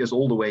can take this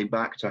all the way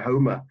back to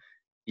Homer,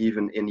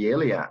 even in the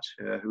Iliad,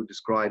 who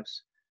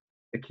describes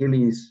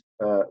Achilles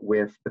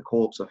with the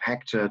corpse of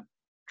Hector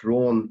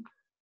drawn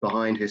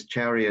behind his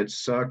chariot,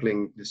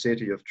 circling the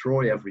city of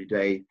Troy every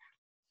day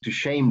to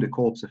shame the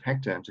corpse of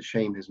Hector and to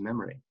shame his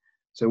memory.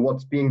 So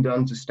what's being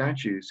done to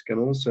statues can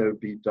also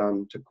be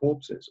done to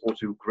corpses or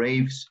to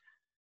graves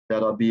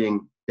that are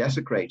being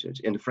desecrated.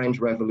 In the French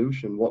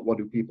Revolution, what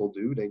do people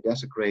do? They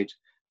desecrate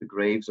the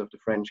graves of the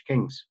French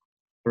kings,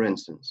 for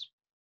instance.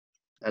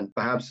 And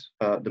perhaps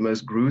the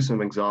most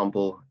gruesome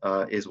example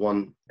is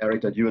one,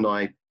 Eric, that you and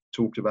I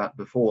talked about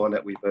before, and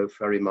that we both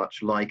very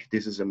much like.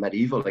 This is a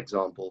medieval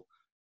example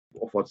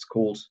of what's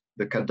called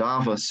the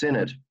Cadaver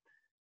Synod,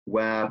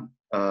 where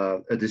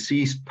a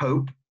deceased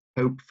pope,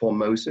 Pope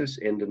Formosus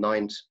in the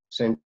 9th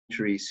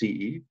century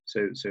CE,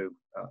 so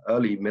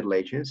early Middle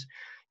Ages,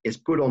 is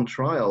put on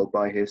trial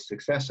by his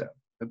successor.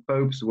 The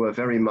popes were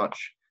very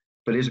much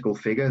political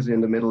figures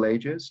in the Middle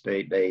Ages.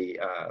 They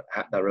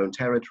had their own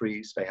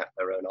territories, they had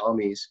their own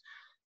armies,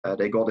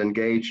 they got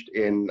engaged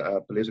in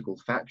political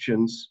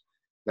factions.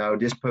 Now,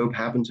 this pope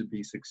happened to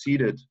be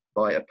succeeded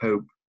by a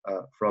pope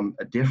from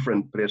a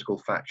different political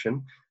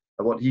faction.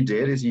 And what he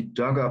did is he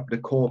dug up the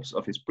corpse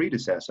of his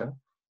predecessor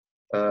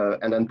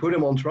and then put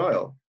him on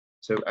trial.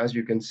 So as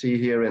you can see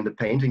here in the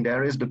painting,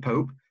 there is the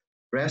Pope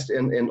dressed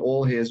in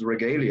all his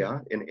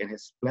regalia, in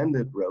his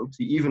splendid robes.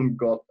 He even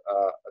got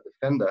a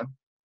defender,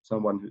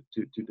 someone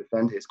to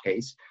defend his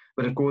case.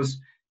 But of course,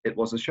 it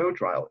was a show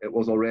trial. It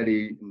was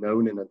already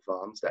known in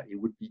advance that he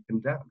would be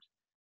condemned.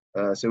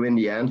 So in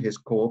the end, his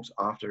corpse,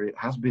 after it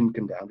has been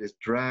condemned, is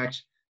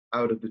dragged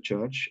out of the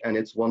church, and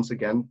it's once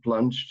again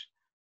plunged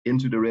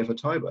into the river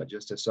Tiber,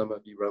 just as some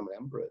of the Roman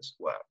emperors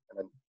were. And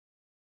then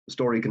the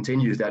story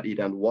continues that he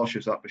then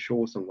washes up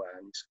ashore somewhere,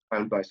 and he's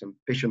found by some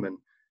fishermen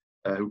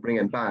who bring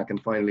him back, and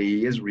finally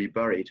he is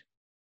reburied.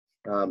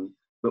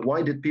 But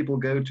why did people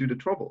go to the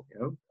trouble?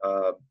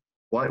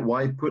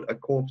 Why put a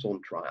corpse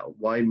on trial?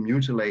 Why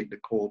mutilate the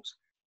corpse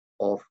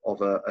of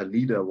a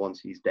leader once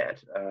he's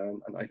dead?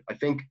 And I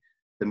think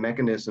the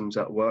mechanisms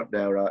at work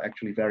there are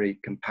actually very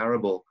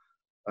comparable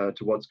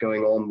to what's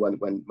going on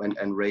when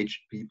enraged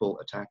people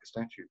attack a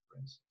statue, for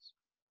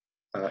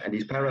instance. And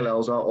these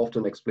parallels are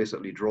often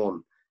explicitly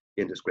drawn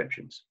in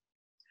descriptions.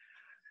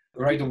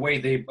 Right away,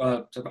 the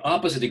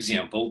opposite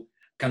example,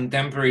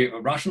 contemporary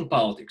Russian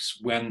politics,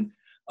 when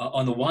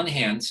on the one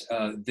hand,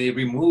 they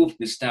removed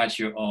the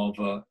statue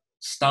of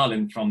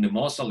Stalin from the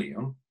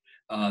mausoleum,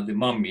 the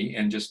mummy,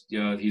 and just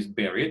he's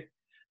buried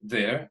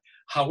there.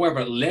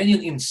 However,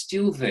 Lenin is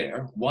still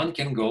there. One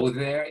can go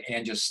there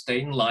and just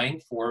stay in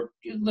line for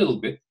a little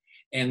bit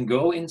and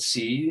go and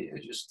see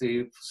just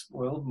the,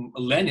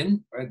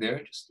 Lenin right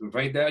there, just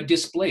right there,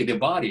 display, the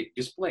body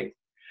displayed.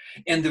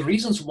 And the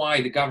reasons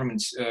why the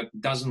government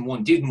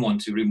didn't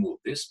want to remove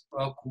this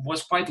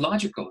was quite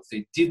logical.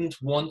 They didn't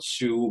want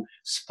to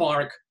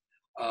spark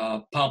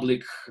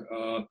public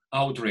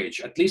outrage.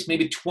 At least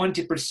maybe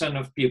 20%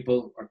 of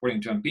people,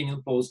 according to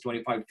opinion polls,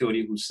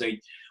 25-30, who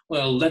say,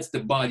 well, let the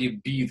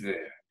body be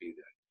there. In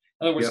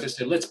other words, They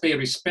say, let's pay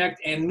respect,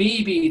 and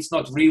maybe it's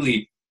not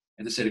really,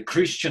 as I said, a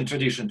Christian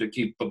tradition to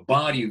keep a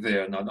body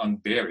there, not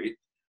unburied.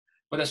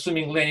 But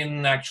assuming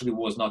Lenin actually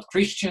was not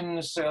Christian,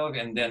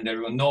 and then they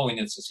were knowing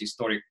it's a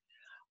historic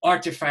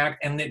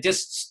artifact, and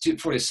just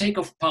for the sake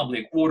of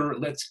public order,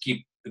 let's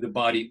keep the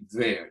body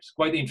there. It's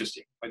quite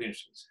interesting.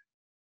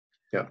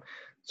 Yeah.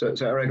 So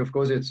Eric, of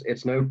course,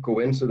 it's no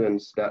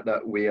coincidence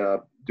that we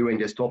are doing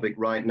this topic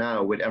right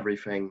now with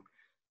everything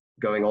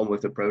going on with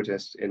the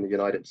protests in the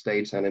United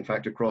States and in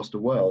fact across the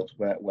world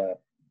where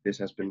this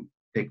has been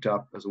picked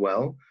up as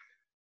well.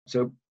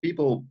 So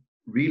people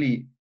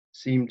really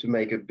seem to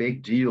make a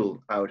big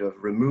deal out of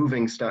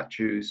removing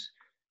statues,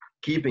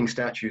 keeping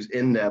statues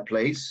in their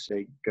place.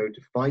 They go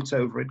to fights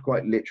over it,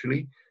 quite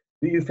literally.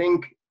 Do you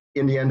think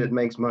in the end it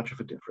makes much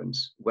of a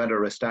difference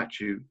whether a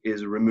statue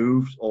is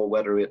removed or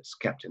whether it's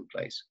kept in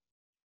place?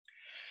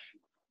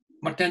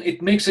 Martin,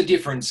 it makes a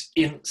difference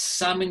in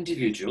some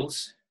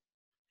individuals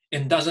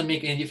and doesn't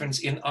make any difference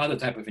in other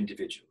type of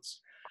individuals.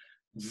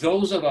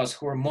 Those of us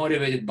who are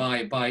motivated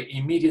by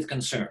immediate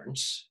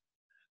concerns,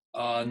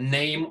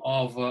 name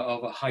of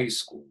a high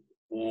school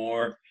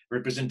or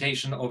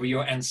representation of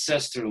your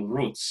ancestral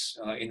roots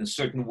in a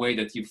certain way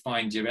that you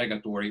find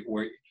derogatory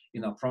or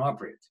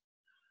inappropriate.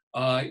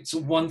 It's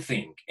one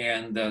thing,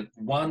 and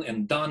one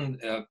and done,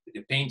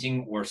 the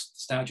painting or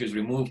statue is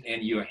removed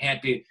and you're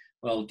happy,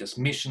 well, just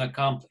mission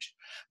accomplished.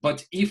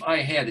 But if I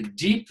had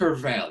deeper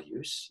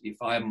values,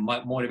 if I'm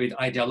motivated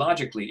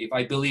ideologically, if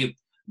I believe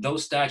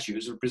those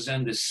statues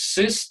represent the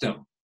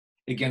system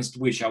against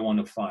which I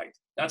want to fight,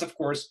 that, of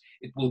course,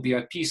 it will be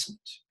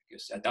appeasement,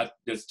 because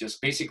that's just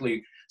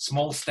basically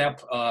small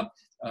step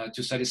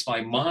to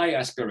satisfy my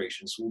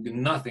aspirations will be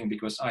nothing,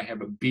 because I have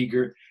a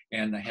bigger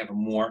and I have a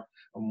more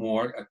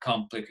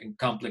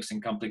complex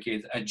and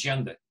complicated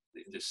agenda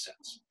in this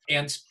sense.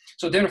 And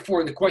so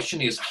therefore the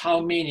question is, how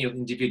many of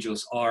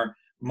individuals are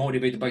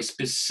motivated by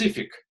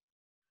specific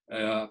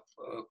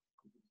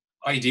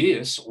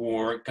ideas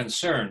or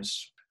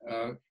concerns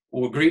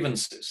or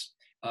grievances,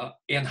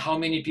 and how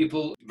many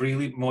people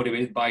really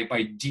motivated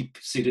by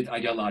deep-seated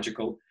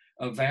ideological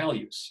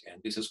values? And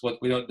this is what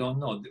we don't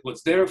know.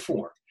 What's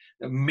therefore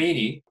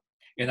many,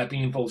 and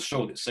opinion polls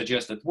show this,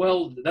 suggest that,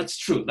 well, that's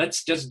true.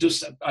 Let's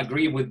just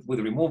agree with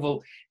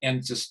removal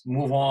and just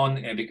move on,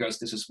 and because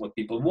this is what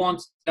people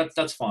want,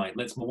 that's fine.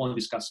 Let's move on and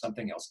discuss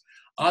something else.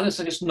 Others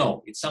suggest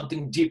no, it's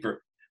something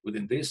deeper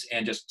within this,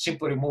 and just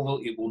simple removal,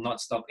 it will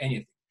not stop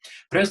anything.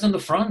 President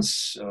of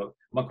France,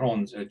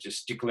 Macron,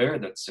 just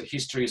declared that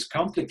history is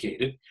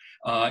complicated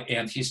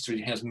and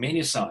history has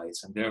many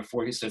sides, and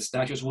therefore he said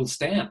statues will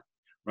stand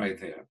right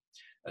there,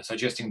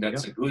 suggesting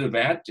that's good or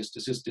bad. Just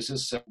this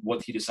is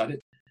what he decided.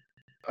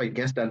 I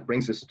guess that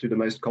brings us to the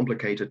most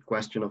complicated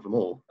question of them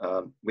all,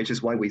 which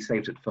is why we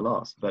saved it for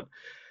last. But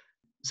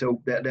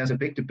so there's a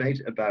big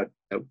debate about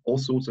all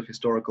sorts of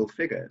historical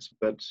figures,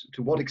 but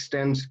to what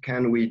extent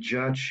can we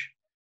judge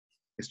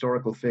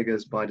historical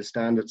figures by the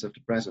standards of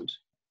the present?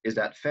 Is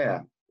that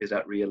fair? Is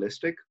that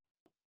realistic?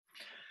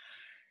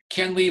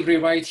 Can we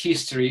rewrite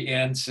history,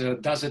 and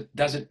does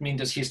it mean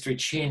that history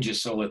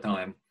changes all the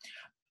time?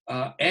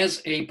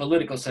 As a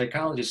political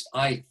psychologist,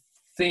 I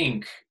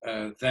think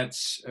that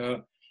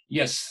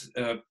yes,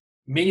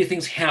 many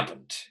things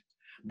happened,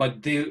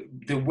 but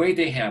the way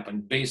they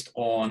happened, based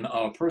on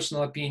our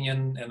personal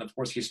opinion and of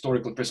course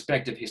historical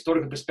perspective.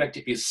 Historical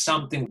perspective is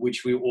something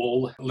which we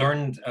all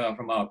learned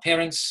from our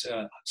parents,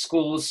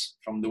 schools,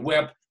 from the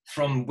web,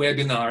 from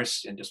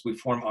webinars, and just we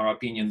form our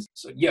opinions.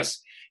 So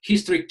yes,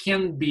 history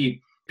can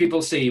be.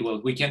 People say,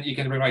 well, you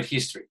can rewrite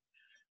history.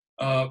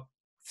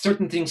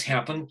 Certain things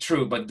happen,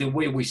 true, but the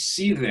way we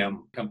see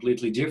them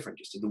completely different,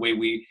 just the way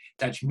we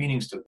attach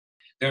meanings to them.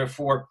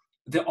 Therefore,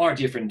 there are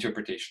different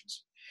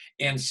interpretations.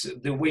 And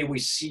the way we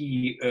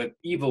see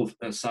evil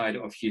side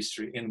of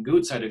history and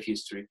good side of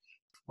history,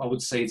 I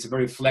would say it's a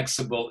very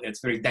flexible,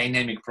 it's a very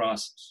dynamic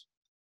process.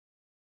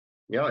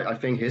 Yeah, I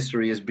think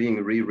history is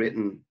being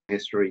rewritten.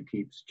 History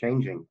keeps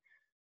changing.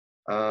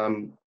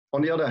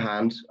 On the other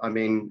hand, I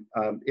mean,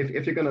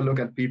 if you're going to look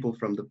at people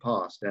from the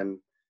past, then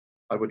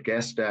I would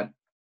guess that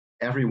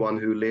everyone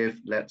who lived,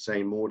 let's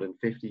say, more than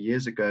 50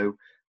 years ago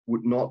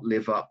would not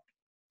live up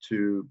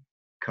to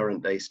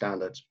current day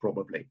standards,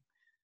 probably.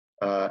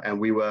 And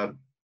we were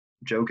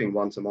joking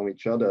once among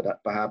each other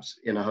that perhaps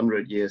in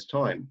 100 years'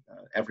 time,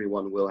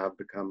 everyone will have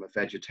become a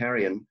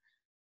vegetarian,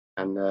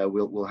 and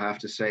we'll have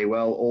to say,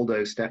 well, all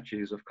those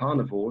statues of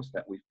carnivores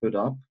that we've put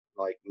up,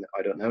 like,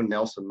 I don't know,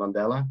 Nelson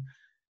Mandela,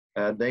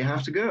 they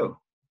have to go.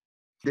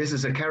 This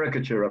is a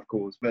caricature, of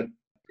course, but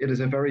it is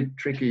a very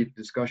tricky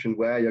discussion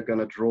where you're going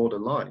to draw the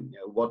line. You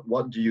know,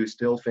 what do you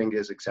still think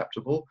is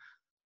acceptable?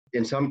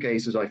 In some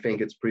cases, I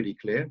think it's pretty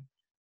clear.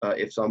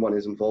 If someone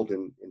is involved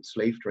in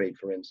slave trade,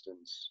 for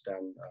instance,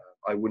 then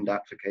I wouldn't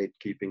advocate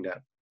keeping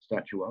that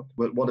statue up.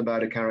 But what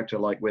about a character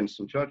like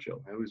Winston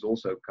Churchill, who's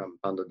also come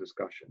under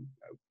discussion?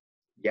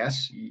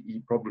 Yes,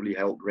 he probably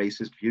held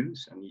racist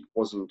views, and he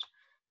wasn't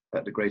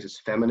the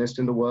greatest feminist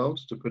in the world,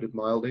 to put it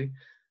mildly.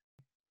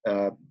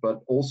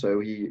 But also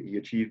he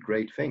achieved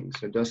great things.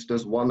 So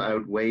does one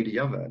outweigh the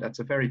other? That's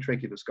a very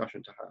tricky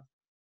discussion to have.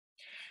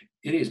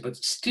 It is, but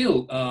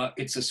still,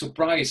 it's a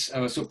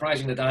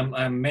surprising that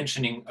I'm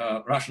mentioning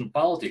Russian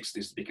politics.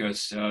 This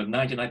because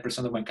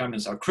 99% of my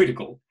comments are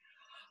critical.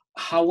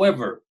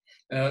 However,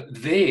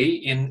 they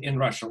in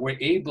Russia were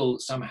able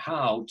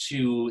somehow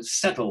to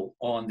settle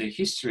on the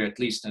history, at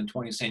least in the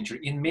 20th century,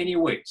 in many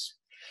ways.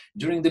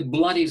 During the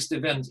bloodiest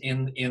event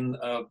in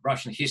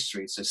Russian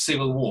history, it's a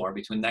civil war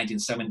between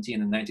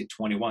 1917 and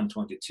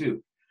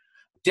 1921-22.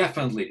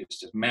 Definitely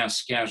just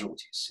mass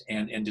casualties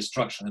and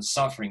destruction and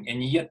suffering.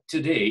 And yet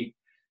today,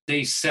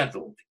 they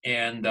settled,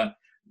 and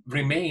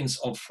remains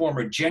of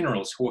former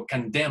generals who were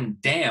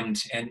condemned,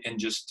 damned, and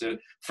just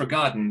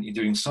forgotten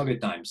during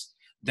Soviet times,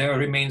 their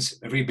remains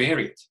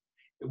reburied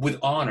with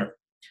honor.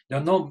 There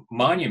are no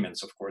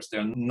monuments, of course.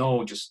 There are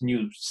no just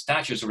new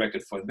statues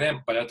erected for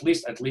them, but at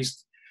least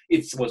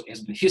it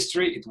has been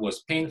history. It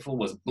was painful,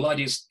 was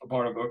bloodiest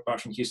part of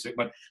Russian history,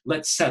 but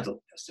let's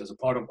settle as a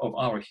part of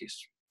our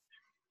history.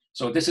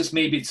 So this is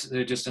maybe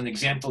just an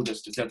example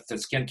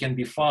that can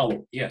be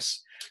followed.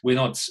 Yes, we're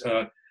not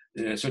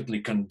certainly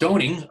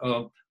condoning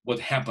what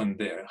happened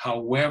there.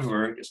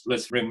 However, just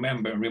let's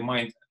remember and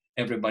remind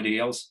everybody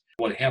else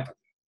what happened.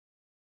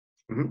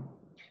 Mm-hmm.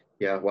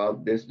 Yeah,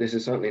 well, this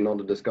is certainly not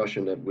a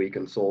discussion that we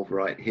can solve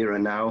right here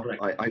and now,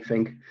 right. I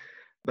think.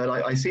 But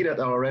I see that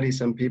there are already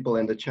some people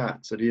in the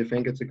chat. So do you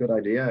think it's a good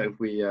idea if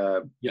we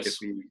yes. if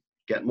we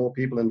get more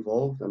people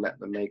involved and let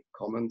them make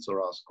comments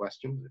or ask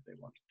questions if they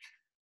want?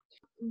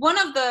 One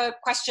of the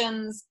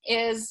questions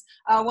is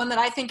one that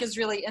I think is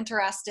really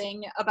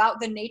interesting about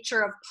the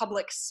nature of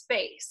public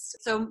space.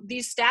 So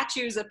these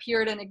statues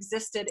appeared and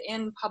existed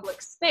in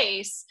public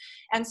space,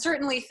 and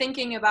certainly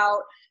thinking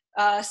about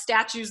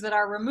statues that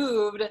are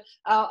removed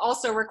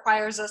also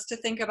requires us to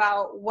think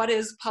about what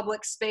is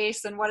public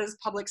space and what is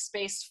public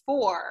space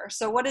for.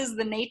 So what is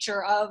the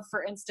nature of,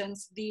 for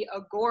instance, the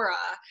agora,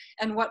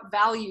 and what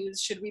values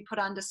should we put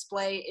on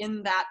display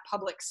in that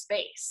public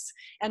space?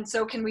 And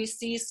so can we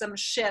see some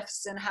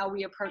shifts in how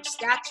we approach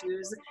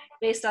statues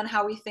based on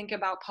how we think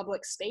about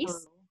public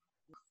space?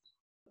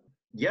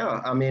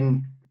 Yeah, I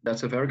mean,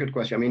 that's a very good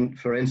question. I mean,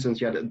 for instance,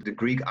 the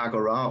Greek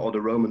agora or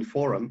the Roman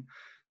forum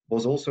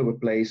was also a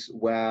place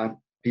where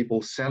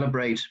people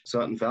celebrate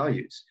certain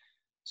values.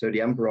 So the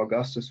Emperor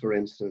Augustus, for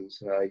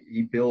instance,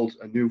 he built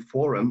a new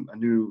forum, a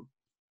new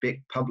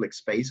big public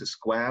space, a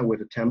square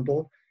with a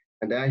temple,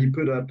 and there he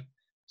put up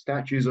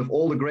statues of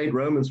all the great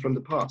Romans from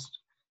the past.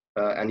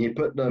 and he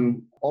put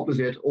them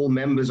opposite all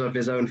members of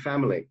his own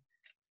family,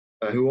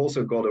 who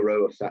also got a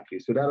row of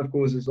statues. So that, of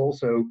course, is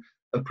also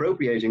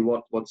appropriating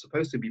what's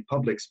supposed to be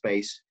public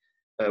space,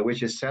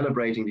 which is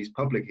celebrating these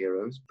public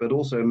heroes, but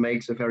also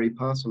makes a very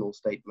personal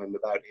statement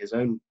about his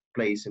own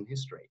place in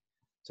history.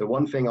 So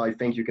one thing I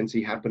think you can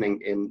see happening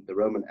in the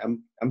Roman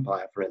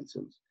Empire, for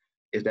instance,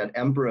 is that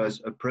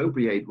emperors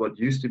appropriate what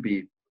used to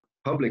be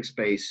public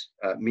space,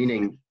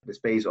 meaning the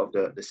space of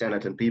the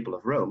Senate and people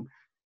of Rome,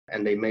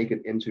 and they make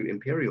it into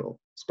imperial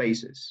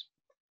spaces.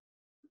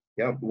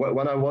 Yeah,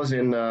 when I was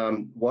in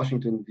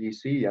Washington,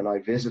 D.C., and I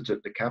visited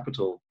the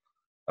Capitol,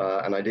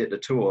 and I did the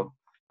tour,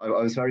 I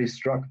was very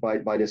struck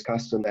by this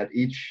custom that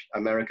each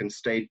American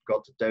state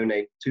got to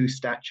donate 2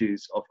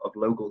 statues of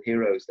local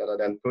heroes that are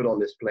then put on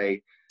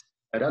display.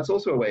 And that's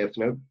also a way of,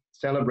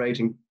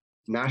 celebrating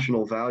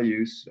national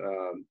values,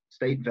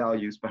 state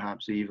values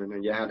perhaps even.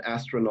 And you had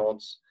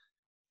astronauts,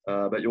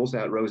 but you also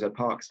had Rosa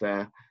Parks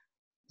there.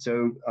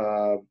 So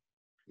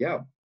yeah,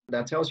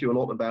 that tells you a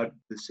lot about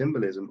the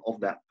symbolism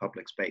of that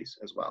public space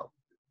as well.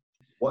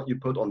 What you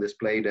put on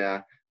display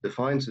there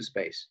defines the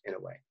space in a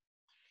way.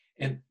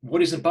 And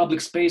what is a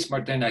public space,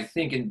 Martin? I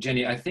think, and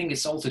Jenny, I think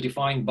it's also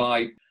defined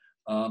by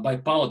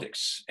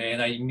politics.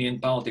 And I mean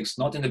politics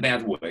not in a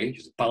bad way,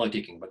 just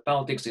politicking, but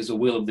politics is the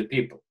will of the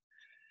people.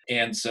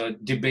 And so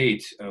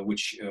debate,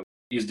 which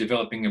is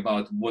developing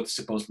about what's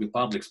supposed to be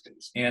public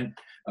space. And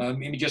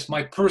maybe just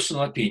my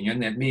personal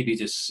opinion, and maybe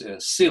it is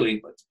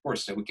silly, but of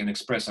course we can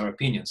express our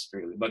opinions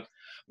freely. But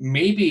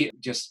maybe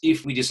just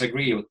if we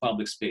disagree with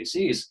public space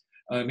is,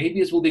 maybe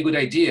it will be a good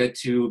idea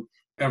to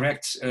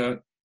erect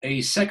a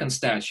second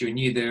statue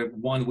near the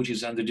one which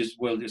is under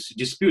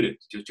disputed,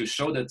 to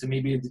show that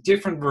maybe a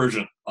different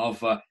version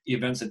of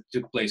events that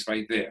took place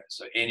right there.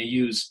 So, and you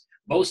use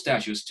both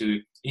statues to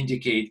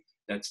indicate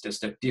that's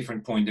just a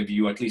different point of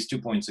view, at least 2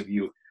 points of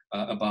view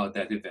about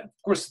that event.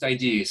 Of course, the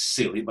idea is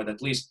silly, but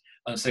at least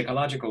on a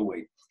psychological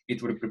way,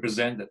 it would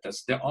represent that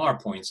there are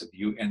points of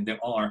view and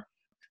there are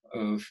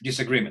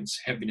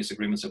disagreements, have been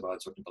disagreements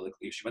about certain political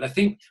issue. But I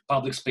think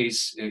public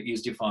space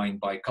is defined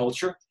by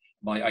culture,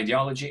 by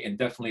ideology, and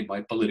definitely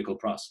by political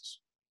process.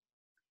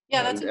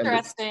 Yeah, that's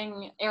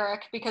interesting,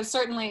 Eric, because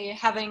certainly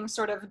having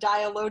sort of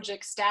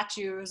dialogic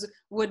statues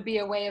would be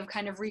a way of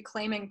kind of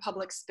reclaiming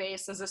public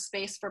space as a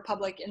space for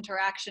public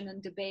interaction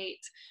and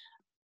debate.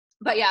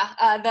 But yeah,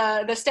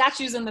 the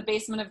statues in the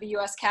basement of the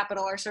U.S.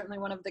 Capitol are certainly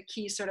one of the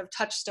key sort of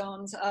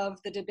touchstones of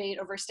the debate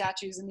over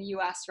statues in the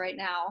U.S. right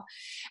now.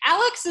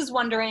 Alex is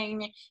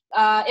wondering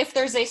if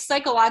there's a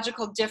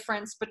psychological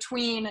difference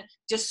between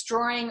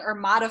destroying or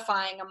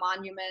modifying a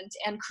monument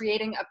and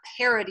creating a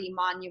parody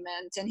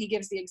monument. And he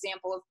gives the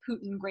example of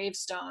Putin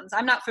gravestones.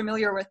 I'm not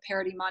familiar with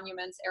parody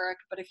monuments, Eric,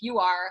 but if you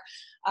are,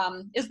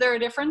 is there a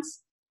difference?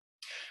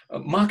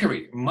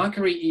 Mockery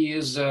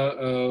is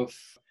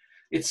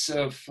it's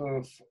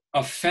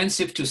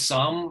offensive to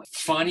some,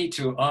 funny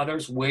to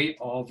others way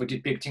of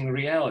depicting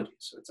reality.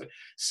 So it's a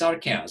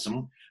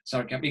sarcasm,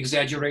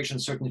 exaggeration,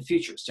 certain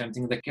features,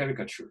 something like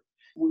caricature.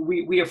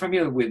 We are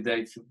familiar with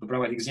that, to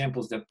provide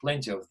examples, there are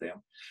plenty of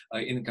them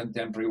in the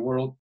contemporary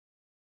world.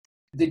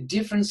 The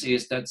difference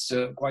is that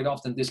quite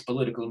often this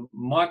political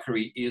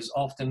mockery is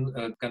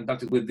often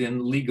conducted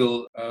within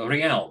legal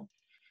realm.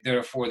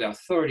 Therefore, the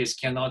authorities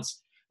cannot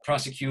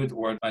prosecute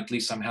or at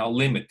least somehow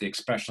limit the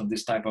expression of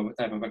this type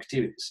of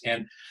activities.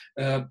 And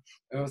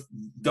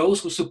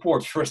those who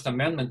support First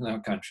Amendment in our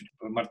country,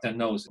 Martin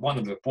knows one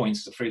of the points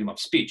is the freedom of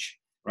speech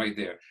right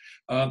there.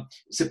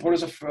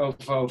 Supporters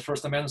of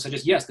First Amendment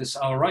suggest, yes, this is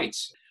our right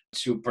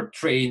to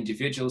portray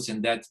individuals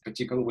in that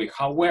particular way.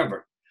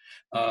 However,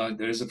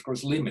 there is of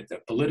course limit,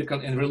 political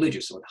and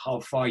religious, so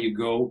how far you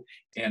go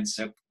and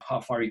how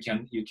far you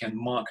can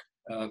mock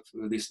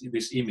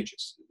these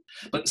images.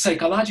 But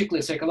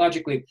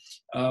psychologically,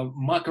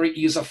 mockery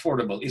is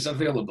affordable, is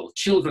available.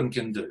 Children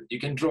can do it. You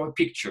can draw a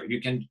picture. You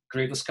can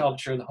create a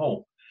sculpture at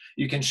home.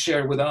 You can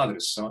share with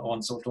others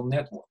on social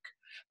network.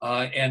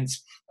 And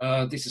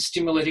this is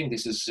stimulating,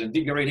 this is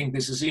invigorating,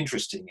 this is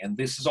interesting. And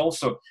this is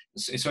also,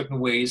 in certain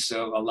ways,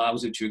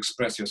 allows you to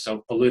express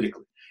yourself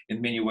politically. In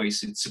many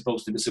ways, it's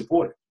supposed to be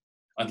supported,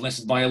 unless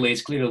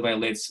it clearly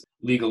violates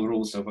legal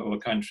rules of our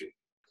country.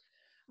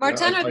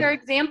 Martin, are there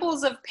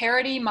examples of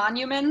parody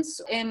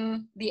monuments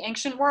in the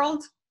ancient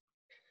world?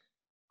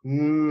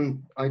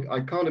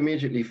 I can't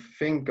immediately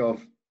think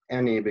of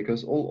any,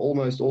 because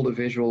almost all the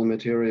visual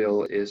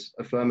material is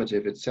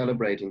affirmative. It's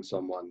celebrating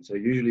someone. So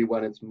usually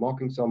when it's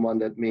mocking someone,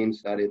 that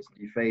means that it's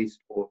defaced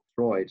or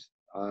destroyed.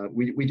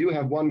 We do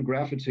have one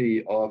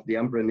graffiti of the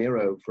Emperor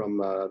Nero from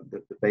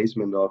the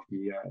basement of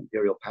the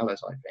Imperial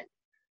Palace, I think.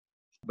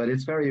 But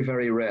it's very,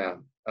 very rare.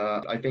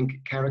 I think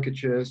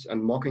caricatures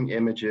and mocking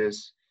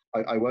images,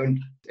 I won't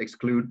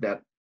exclude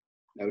that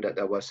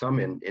there were some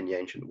in the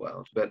ancient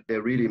world, but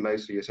they're really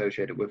mostly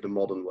associated with the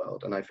modern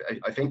world. And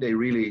I think they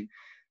really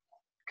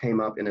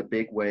came up in a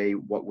big way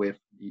with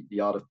the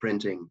art of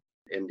printing.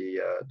 In the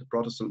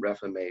Protestant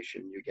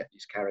Reformation, you get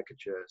these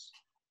caricatures,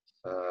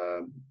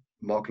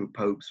 mocking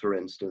popes, for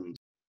instance,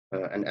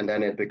 and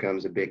then it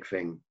becomes a big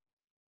thing.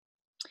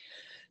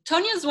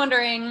 Tonia's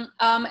wondering,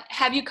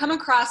 have you come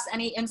across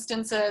any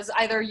instances,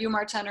 either you,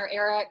 Martin, or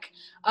Eric,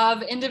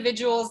 of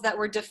individuals that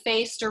were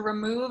defaced or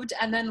removed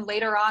and then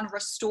later on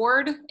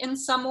restored in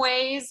some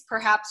ways,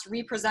 perhaps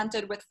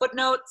represented with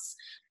footnotes?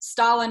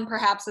 Stalin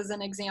perhaps is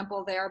an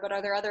example there, but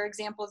are there other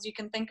examples you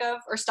can think of?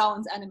 Or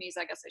Stalin's enemies,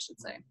 I guess I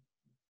should say.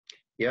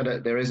 Yeah,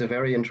 there is a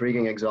very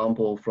intriguing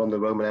example from the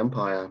Roman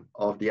Empire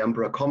of the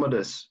Emperor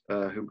Commodus,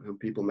 whom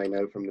people may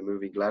know from the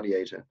movie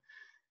Gladiator.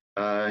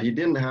 He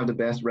didn't have the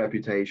best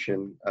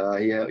reputation.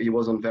 He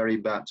was on very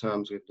bad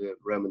terms with the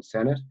Roman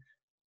Senate.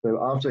 So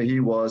after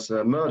he was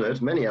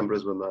murdered, many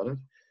emperors were murdered,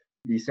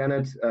 the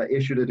Senate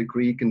issued a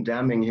decree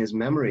condemning his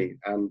memory,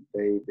 and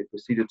they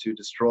proceeded to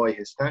destroy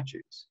his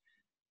statues.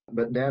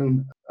 But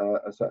then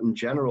a certain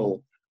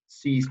general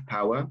seized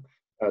power.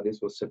 This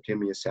was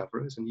Septimius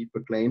Severus, and he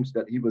proclaimed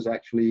that he was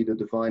actually the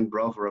divine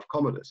brother of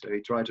Commodus. So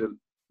he tried to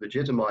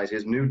legitimize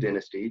his new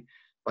dynasty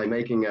by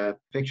making a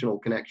fictional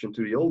connection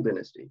to the old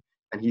dynasty.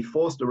 And he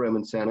forced the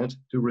Roman Senate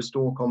to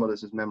restore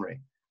Commodus's memory.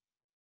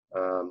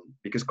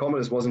 Because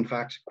Commodus was in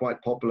fact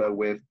quite popular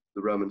with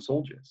the Roman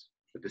soldiers.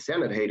 But the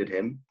Senate hated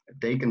him,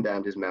 they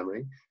condemned his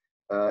memory.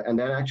 And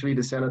then actually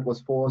the Senate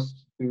was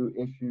forced to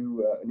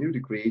issue a new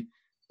decree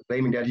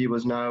claiming that he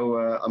was now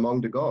among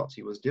the gods,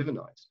 he was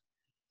divinized.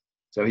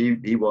 So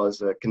he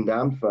was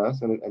condemned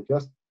first, and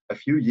just a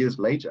few years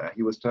later,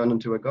 he was turned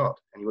into a god,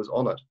 and he was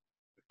honored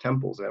with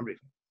temples and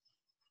everything.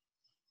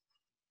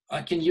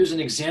 I can use an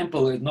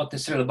example, not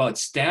necessarily about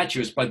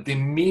statues, but the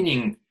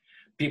meaning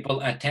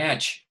people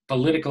attach,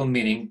 political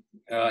meaning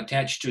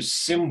attached to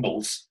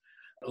symbols,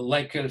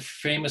 like a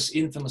famous,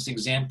 infamous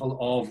example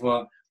of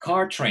a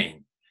car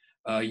train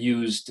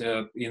used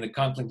in the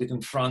conflict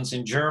between France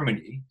and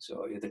Germany.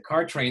 So the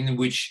car train in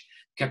which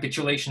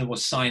capitulation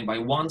was signed by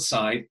one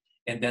side,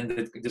 and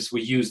then this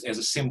was used as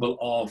a symbol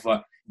of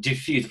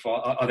defeat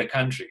for other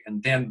country,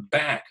 and then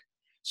back.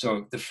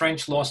 So the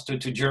French lost to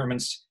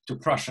Germans, to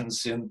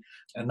Prussians in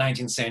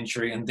 19th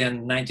century, and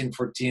then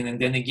 1914, and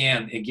then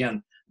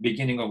again,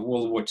 beginning of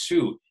World War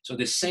II. So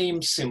the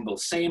same symbol,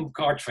 same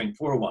car train,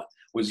 4-1,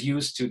 was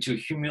used to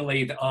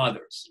humiliate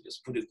others.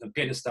 Just put it on a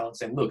pedestal and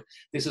say, look,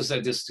 this is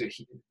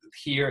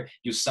here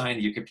you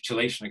signed your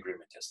capitulation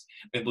agreement. Yes,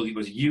 it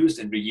was used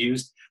and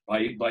reused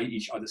by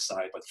each other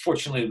side, but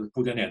fortunately it was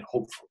put an end,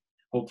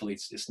 hopefully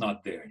it's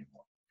not there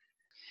anymore.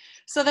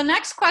 So the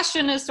next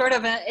question is sort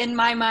of, in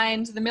my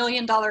mind, the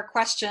million-dollar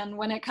question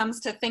when it comes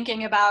to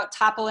thinking about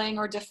toppling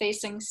or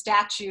defacing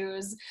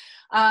statues.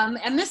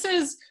 And this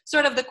is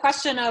sort of the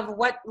question of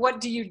what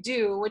do you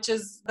do, which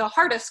is the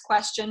hardest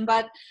question.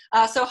 But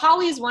so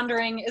Holly's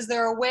wondering, is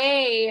there a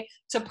way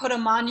to put a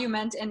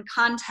monument in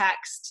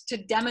context to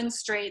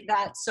demonstrate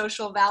that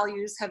social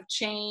values have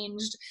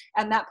changed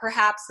and that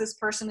perhaps this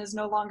person is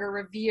no longer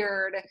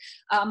revered?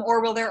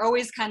 Or will there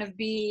always kind of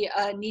be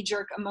a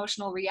knee-jerk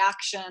emotional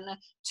reaction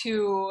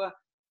to,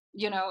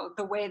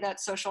 the way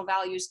that social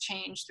values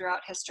change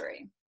throughout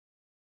history?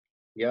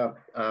 Yeah,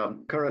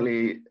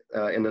 currently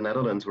in the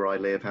Netherlands where I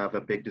live, have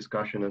a big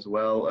discussion as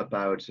well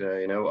about,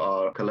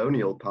 our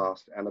colonial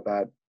past and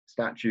about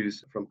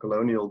statues from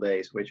colonial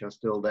days, which are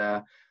still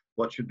there.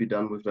 What should be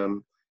done with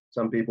them?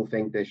 Some people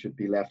think they should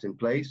be left in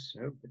place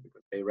because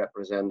they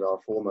represent our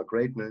former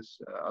greatness.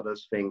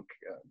 Others think,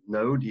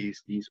 no,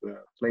 these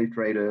were slave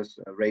traders,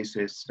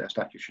 racists. Their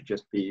statues should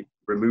just be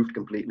removed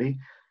completely.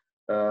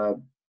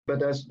 But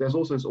there's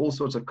also all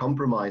sorts of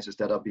compromises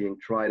that are being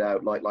tried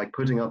out, like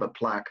putting up a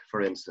plaque,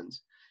 for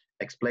instance,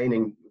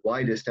 explaining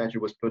why this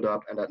statue was put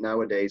up, and that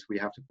nowadays we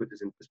have to put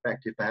this in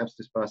perspective. Perhaps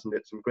this person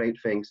did some great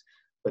things,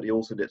 but he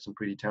also did some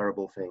pretty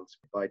terrible things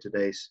by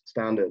today's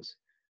standards.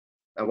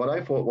 And what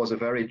I thought was a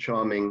very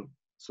charming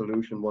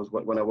solution was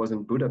when I was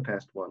in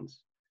Budapest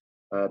once.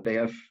 They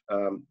have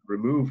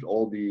removed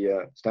all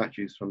the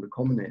statues from the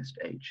communist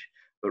age,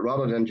 but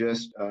rather than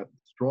just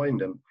destroying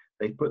them,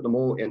 they put them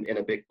all in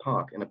a big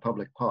park, in a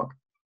public park.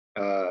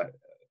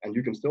 And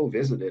you can still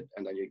visit it,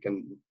 and then you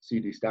can see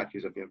these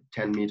statues of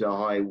 10-meter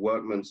high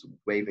workmen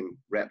waving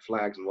red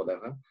flags and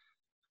whatever.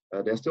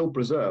 They're still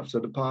preserved, so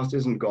the past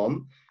isn't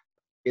gone.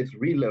 It's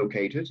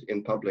relocated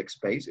in public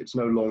space. It's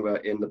no longer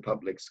in the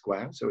public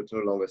square, so it's no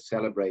longer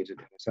celebrated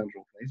in a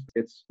central place.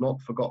 It's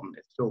not forgotten,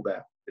 it's still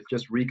there. It's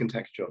just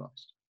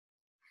recontextualized.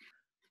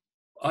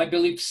 I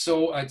believe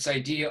so. It's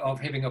idea of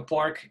having a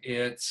park.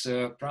 It's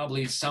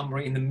probably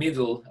somewhere in the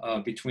middle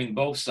between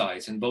both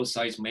sides, and both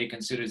sides may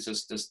consider it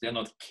as they're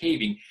not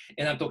caving.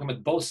 And I'm talking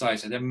about both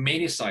sides, and there are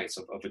many sides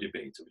of a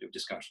debate, of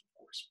discussion, of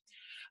course.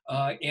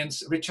 And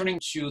returning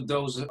to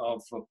those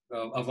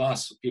of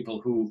us, people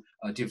who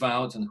are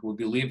devout and who are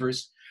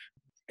believers,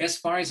 as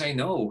far as I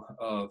know,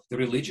 the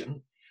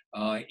religion,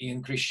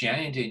 in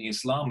Christianity and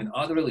Islam and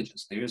other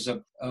religions, there's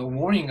a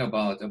warning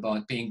about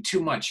paying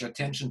too much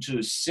attention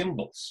to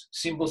symbols.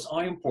 Symbols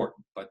are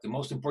important, but the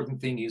most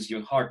important thing is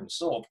your heart and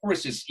soul. Of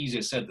course, it's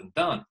easier said than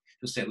done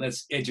to say,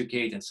 let's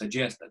educate and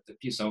suggest that the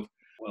piece of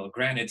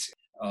granite,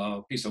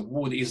 piece of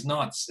wood is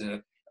not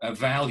a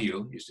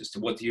value. It's just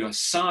what you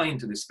assign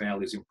to this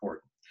value is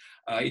important.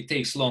 It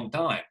takes a long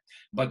time,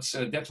 but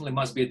definitely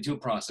must be a due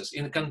process.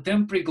 In a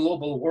contemporary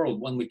global world,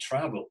 when we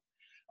travel,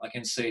 I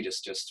can say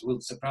this just will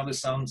probably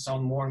sound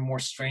more and more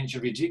strange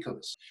and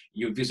ridiculous.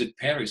 You visit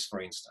Paris,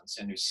 for instance,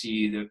 and you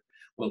see the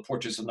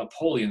portraits of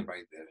Napoleon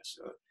right there.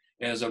 So,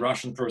 as a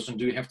Russian person,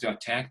 do you have to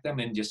attack them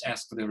and just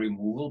ask for their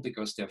removal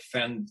because they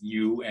offend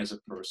you as a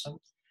person?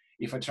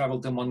 If I travel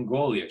to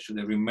Mongolia, should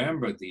I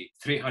remember the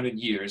 300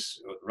 years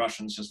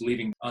Russians just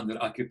living under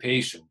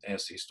occupation,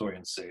 as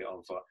historians say,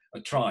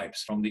 of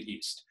tribes from the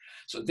east?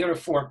 So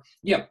therefore,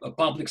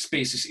 public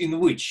spaces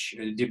in which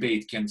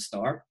debate can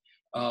start,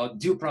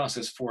 due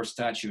process for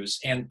statues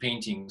and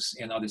paintings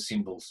and other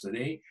symbols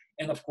today,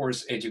 and of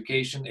course,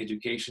 education,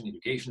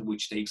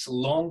 which takes a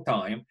long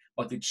time,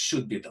 but it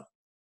should be done.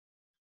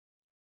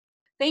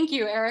 Thank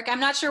you, Eric. I'm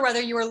not sure whether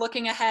you were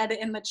looking ahead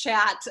in the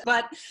chat,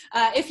 but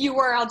if you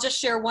were, I'll just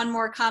share one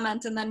more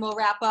comment and then we'll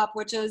wrap up,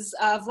 which is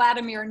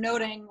Vladimir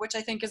noting, which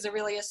I think is a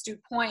really astute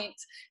point,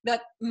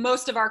 that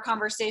most of our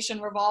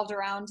conversation revolved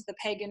around the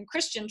pagan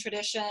Christian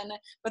tradition,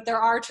 but there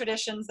are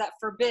traditions that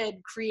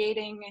forbid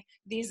creating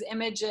these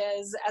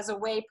images as a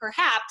way,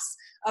 perhaps,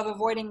 of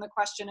avoiding the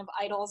question of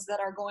idols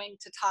that are going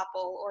to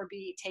topple or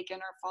be taken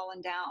or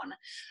fallen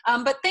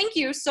down. But thank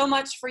you so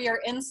much for your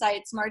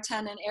insights,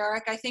 Martin and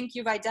Eric. I think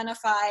you've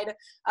identified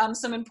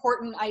some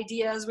important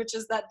ideas, which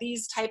is that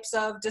these types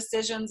of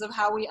decisions of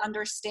how we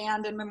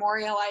understand and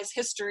memorialize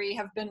history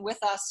have been with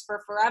us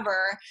for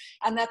forever,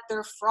 and that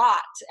they're fraught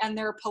and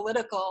they're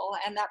political,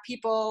 and that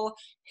people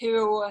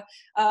who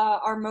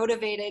are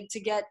motivated to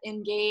get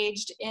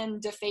engaged in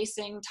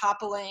defacing,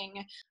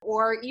 toppling,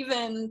 or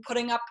even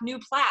putting up new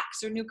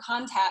plaques or new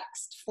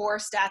context for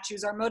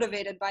statues are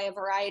motivated by a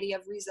variety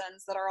of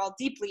reasons that are all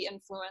deeply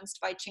influenced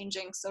by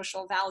changing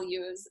social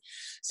values.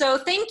 So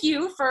thank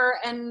you for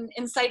an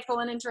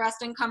insightful and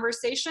interesting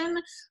conversation.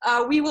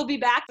 We will be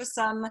back with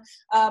some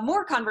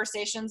more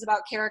conversations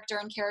about character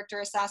and character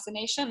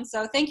assassination.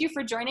 So thank you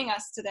for joining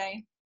us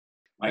today.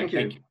 Thank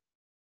you.